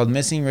 So it's called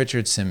Missing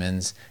Richard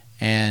Simmons.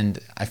 And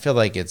I feel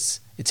like it's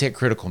hit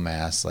critical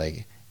mass.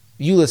 Like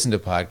you listen to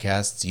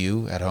podcasts,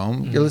 you at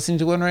home, you're listening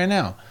to one right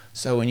now.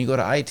 So when you go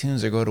to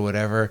iTunes or go to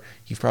whatever,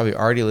 you've probably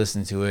already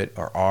listened to it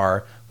or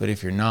are. But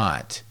if you're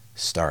not,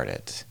 start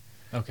it.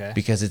 Okay.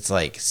 Because it's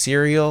like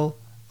Serial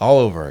all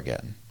over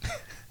again,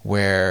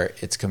 where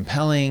it's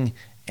compelling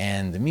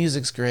and the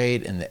music's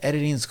great and the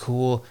editing's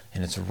cool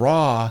and it's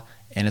raw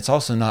and it's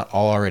also not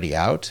all already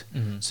out.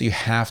 Mhm. So you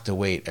have to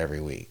wait every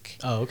week.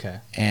 Oh, okay.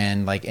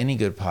 And like any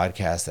good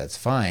podcast, that's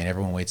fine.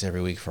 Everyone waits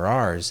every week for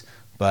ours,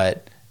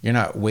 but you're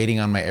not waiting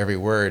on my every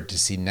word to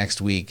see next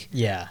week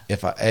Yeah.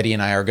 if Eddie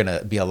and I are going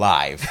to be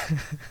alive.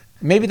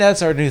 Maybe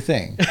that's our new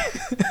thing.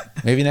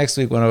 Maybe next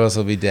week one of us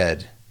will be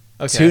dead.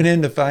 Okay. Tune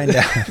in to find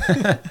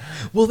out.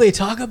 Will they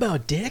talk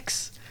about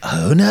dicks?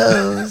 Who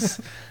knows?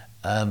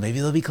 Maybe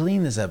they'll be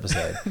clean this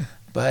episode.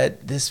 But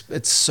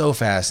it's so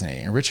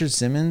fascinating. And Richard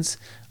Simmons,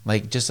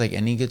 like just like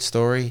any good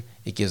story,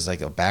 it gives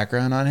like a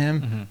background on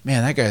him. Mhm.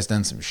 Man, that guy's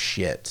done some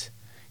shit.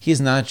 He's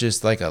not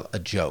just like a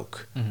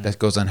joke Mhm. that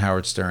goes on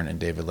Howard Stern and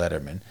David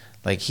Letterman.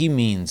 Like he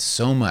means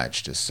so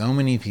much to so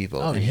many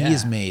people. Oh, and yeah. he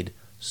has made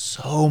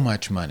so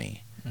much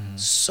money.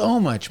 So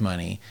much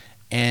money.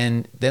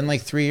 And then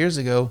like 3 years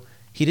ago,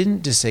 he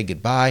didn't just say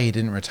goodbye. He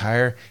didn't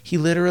retire. He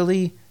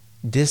literally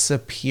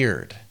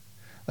disappeared.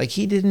 Like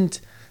he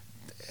didn't,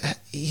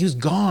 he was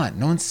gone.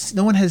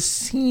 No one has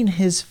seen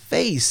his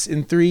face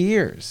in 3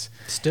 years.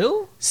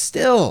 Still?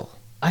 Still.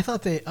 I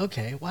thought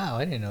okay, wow,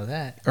 I didn't know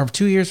that. Or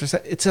 2 years.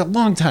 It's a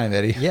long time,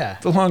 Eddie. Yeah.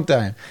 It's a long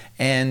time.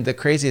 And the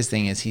craziest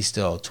thing is he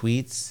still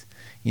tweets.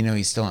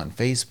 He's still on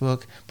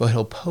Facebook, but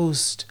he'll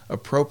post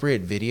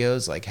appropriate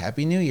videos like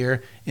Happy New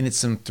Year, and it's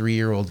some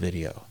 3-year-old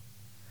video.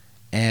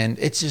 And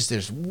it's just,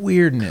 there's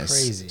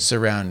weirdness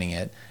surrounding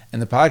it.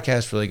 And the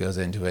podcast really goes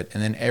into it.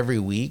 And then every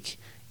week,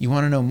 you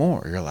want to know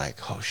more. You're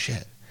like, oh,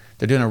 shit.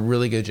 They're doing a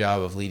really good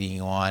job of leading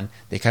you on.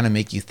 They kind of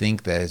make you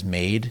think that his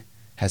maid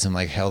has him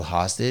like held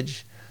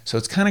hostage. So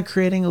it's kind of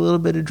creating a little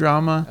bit of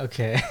drama.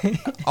 Okay.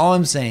 All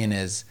I'm saying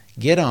is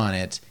get on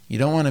it. You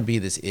don't want to be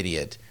this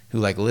idiot who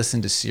like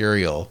listened to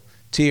Serial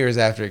 2 years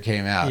after it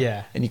came out.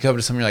 Yeah. And you come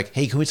to someone, you're like,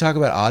 hey, can we talk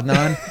about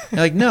Adnan?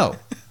 You're like, no.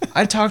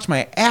 I talked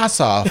my ass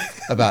off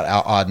about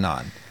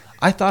Adnan.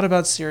 I thought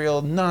about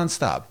Serial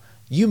nonstop.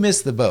 You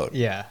missed the boat.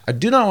 Yeah. I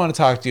do not want to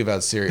talk to you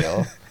about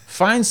Serial.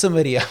 Find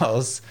somebody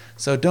else.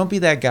 So don't be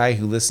that guy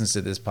who listens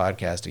to this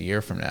podcast a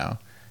year from now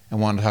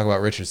and want to talk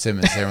about Richard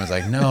Simmons. Everyone's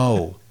like,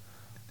 no.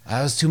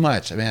 That was too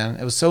much, man.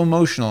 It was so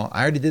emotional.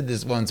 I already did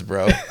this once,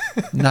 bro.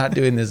 Not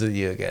doing this with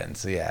you again.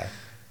 So yeah,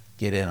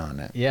 get in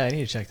on it. Yeah, I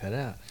need to check that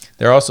out.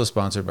 They're also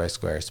sponsored by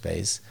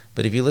Squarespace.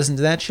 But if you listen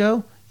to that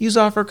show, use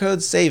offer code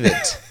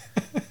SAVEIT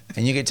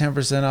and you get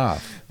 10%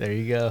 off. There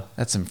you go.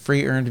 That's some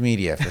free earned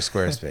media for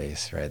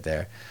Squarespace right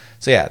there.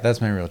 So yeah,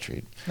 that's my real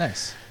treat.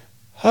 Nice.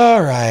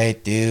 All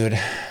right, dude.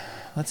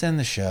 Let's end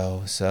the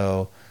show.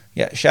 So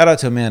yeah, shout out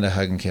to Amanda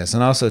Hug and Kiss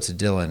and also to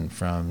Dylan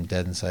from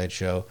Dead Inside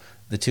Show.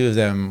 The two of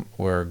them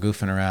were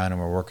goofing around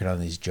and we're working on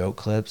these joke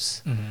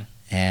clips. Mm-hmm.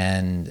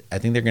 And I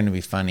think they're going to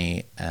be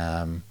funny.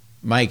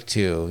 Mike,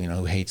 too,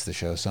 who hates the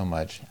show so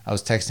much. I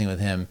was texting with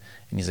him,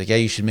 and he's like, yeah,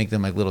 you should make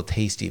them like little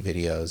tasty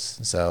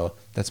videos. So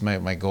that's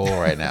my goal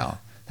right now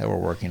that we're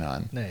working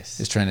on. Nice.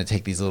 Is trying to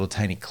take these little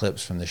tiny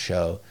clips from the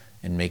show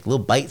and make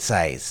little bite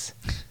size.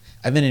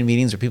 I've been in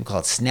meetings where people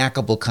call it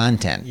snackable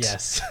content.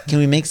 Yes. Can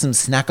we make some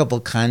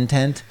snackable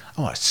content?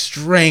 I want to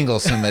strangle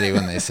somebody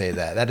when they say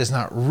that. That is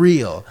not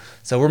real.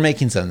 So we're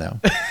making some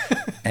though.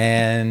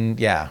 And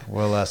yeah,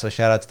 well, so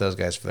shout out to those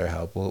guys for their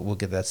help. We'll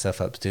get that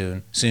stuff up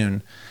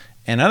soon.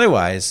 And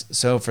otherwise,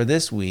 so for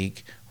this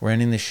week, we're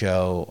ending the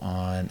show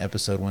on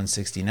episode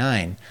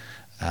 169.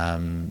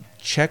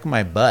 Check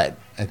My Butt,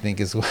 I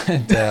think is what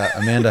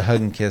Amanda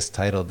Hug and Kiss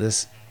titled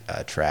this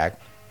track.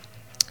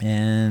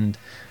 And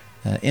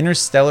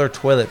Interstellar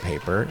Toilet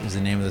Paper is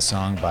the name of the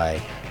song by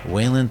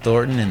Waylon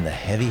Thornton and the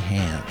Heavy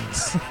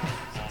Hands.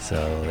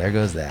 So there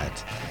goes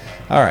that.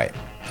 All right.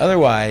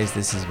 Otherwise,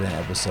 this has been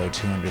episode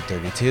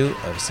 232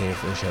 of Save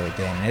for the Show with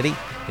Dan and Eddie.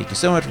 Thank you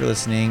so much for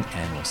listening,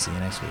 and we'll see you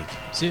next week.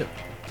 See you.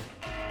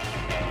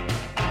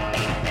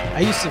 I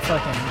used to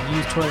fucking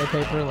use toilet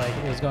paper like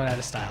it was going out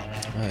of style,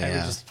 man. Oh, yeah. I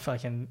would just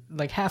fucking,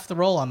 like half the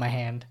roll on my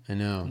hand. I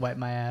know. Wipe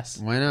my ass.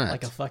 Why not?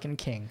 Like a fucking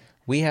king.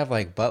 We have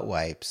like butt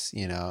wipes,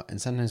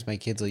 and sometimes my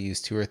kids will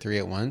use 2 or 3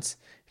 at once.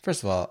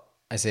 First of all,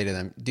 I say to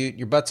them, dude,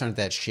 your butts aren't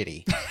that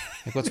shitty.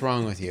 Like, what's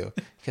wrong with you?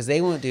 Because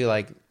they won't do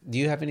like, do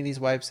you have any of these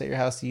wipes at your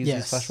house? Do you use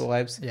these flushable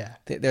wipes? Yeah.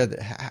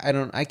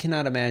 I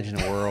cannot imagine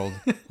a world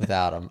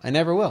without them. I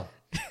never will.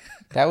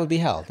 That would be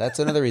hell. That's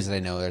another reason I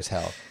know there's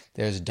hell.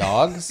 There's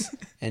dogs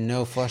and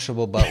no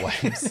flushable butt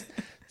wipes.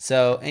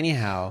 So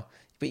anyhow,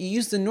 but you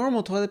use the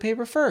normal toilet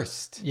paper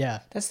first.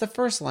 Yeah. That's the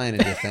first line of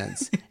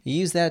defense. You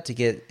use that to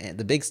get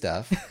the big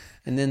stuff.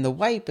 And then the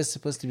wipe is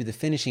supposed to be the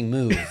finishing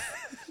move.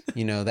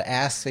 The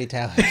ass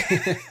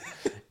fatality.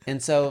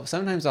 And so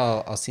sometimes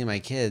I'll see my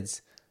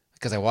kids,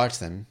 because I watch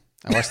them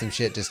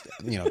shit just,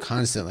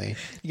 constantly.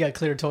 You got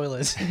clear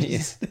toilets.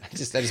 Yes, I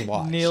just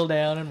watch. Kneel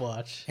down and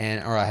watch.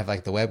 Or I have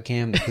like the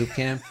webcam, the poop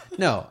cam.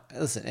 No,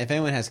 listen, if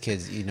anyone has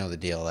kids, you know the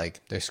deal.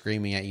 Like they're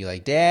screaming at you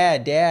like,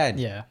 Dad, Dad.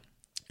 Yeah.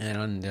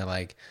 And they're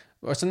like,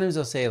 or sometimes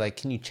they'll say like,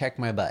 can you check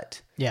my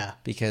butt? Yeah.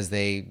 Because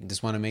they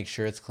just want to make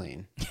sure it's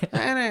clean.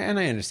 and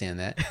I understand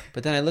that.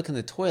 But then I look in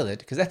the toilet,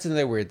 because that's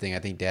another weird thing I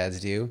think dads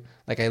do.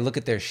 Like I look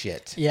at their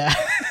shit. Yeah.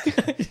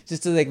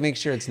 Just to like make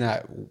sure it's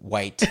not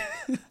white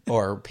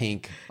or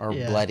pink or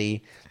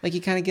bloody. Like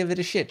you kind of give it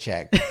a shit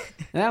check.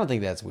 And I don't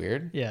think that's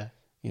weird. Yeah.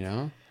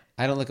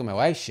 I don't look at my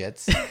wife's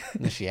shits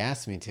unless she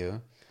asks me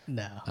to.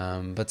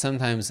 No. But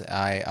sometimes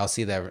I'll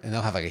see that, and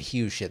they'll have like a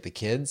huge shit, the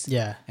kids.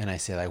 Yeah. And I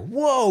say like,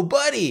 whoa,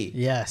 buddy.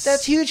 Yes.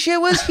 That huge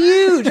shit was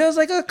huge. That was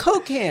like a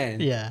Coke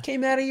can. Yeah.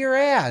 Came out of your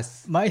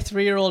ass. My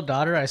 3-year-old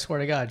daughter, I swear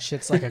to God,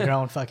 shit's like a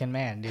grown fucking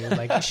man, dude.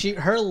 Like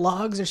her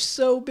logs are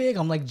so big.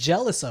 I'm like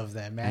jealous of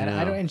them, man.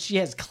 And she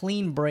has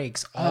clean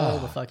breaks all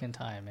the fucking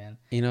time,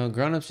 man.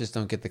 Grown-ups just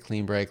don't get the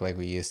clean break like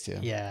we used to.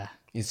 Yeah.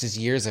 It's just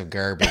years of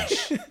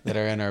garbage that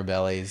are in our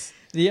bellies.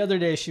 The other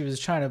day she was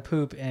trying to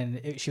poop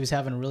and she was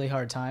having a really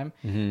hard time,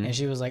 and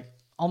she was like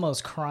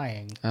almost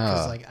crying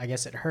because like I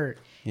guess it hurt.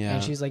 Yeah.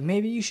 And she's like,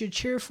 maybe you should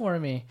cheer for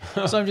me.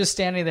 So I'm just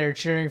standing there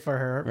cheering for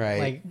her. Right.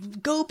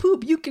 Like, go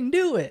poop, you can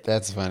do it.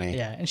 That's funny.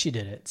 Yeah, and she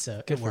did it.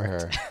 So Good it for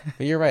worked. her.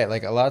 But you're right.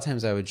 Like a lot of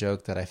times I would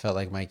joke that I felt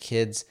like my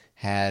kids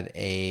had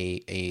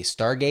a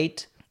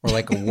Stargate or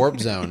like a warp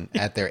zone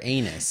at their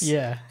anus.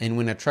 Yeah. And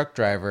when a truck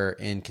driver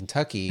in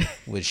Kentucky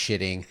was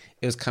shitting,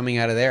 it was coming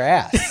out of their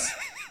ass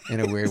in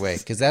a weird way.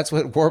 Because that's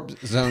what warp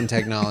zone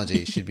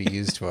technology should be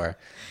used for.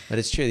 But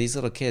it's true. These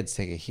little kids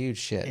take a huge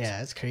shit. Yeah,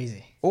 that's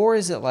crazy. Or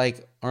is it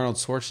like Arnold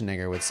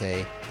Schwarzenegger would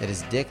say that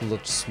his dick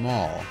looked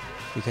small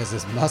because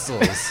his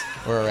muscles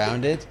were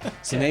around it?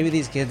 So maybe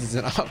these kids is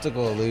an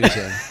optical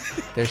illusion.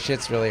 Their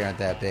shits really aren't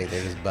that big.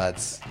 They're just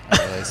butts are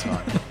really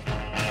small.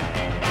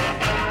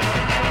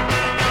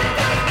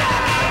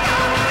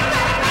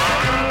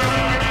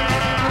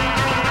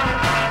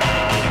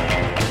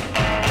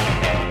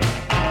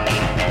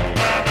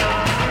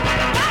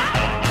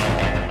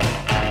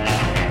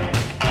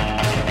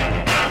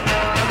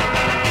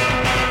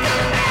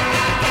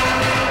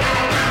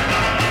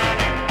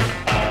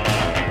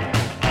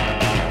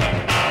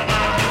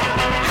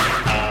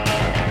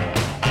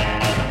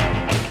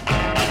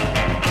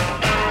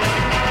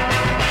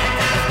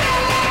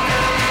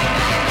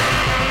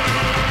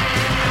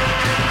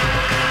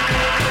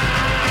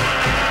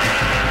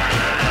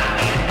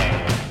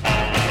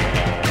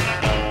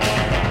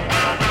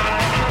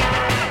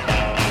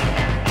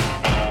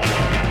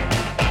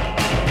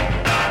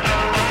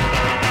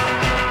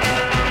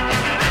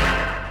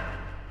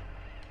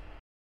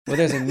 Well,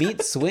 there's a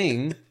meat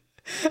swing.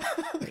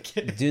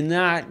 Okay. Do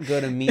not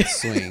go to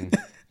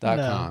meatswing.com.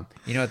 No.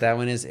 You know what that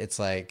one is? It's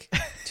like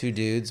two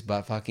dudes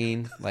butt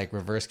fucking, like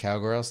reverse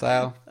cowgirl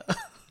style.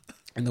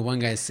 And the one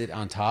guy sit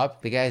on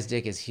top. The guy's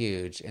dick is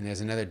huge, and there's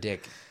another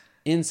dick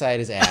inside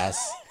his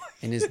ass,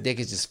 and his dick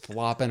is just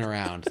flopping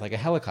around like a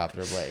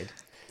helicopter blade.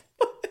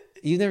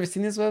 You've never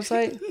seen this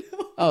website?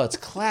 No. Oh, it's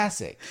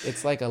classic.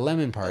 It's like a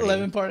lemon party.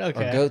 Lemon Party,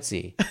 okay. Or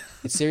Goatsy.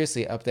 It's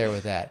seriously up there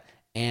with that.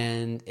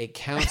 And it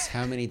counts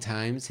how many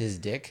times his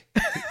dick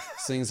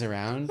swings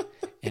around,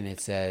 and it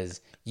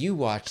says, you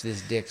watch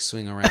this dick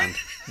swing around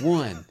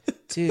 1,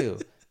 2,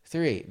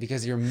 3,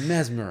 because you're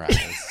mesmerized.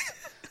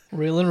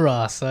 Real and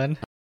raw, son.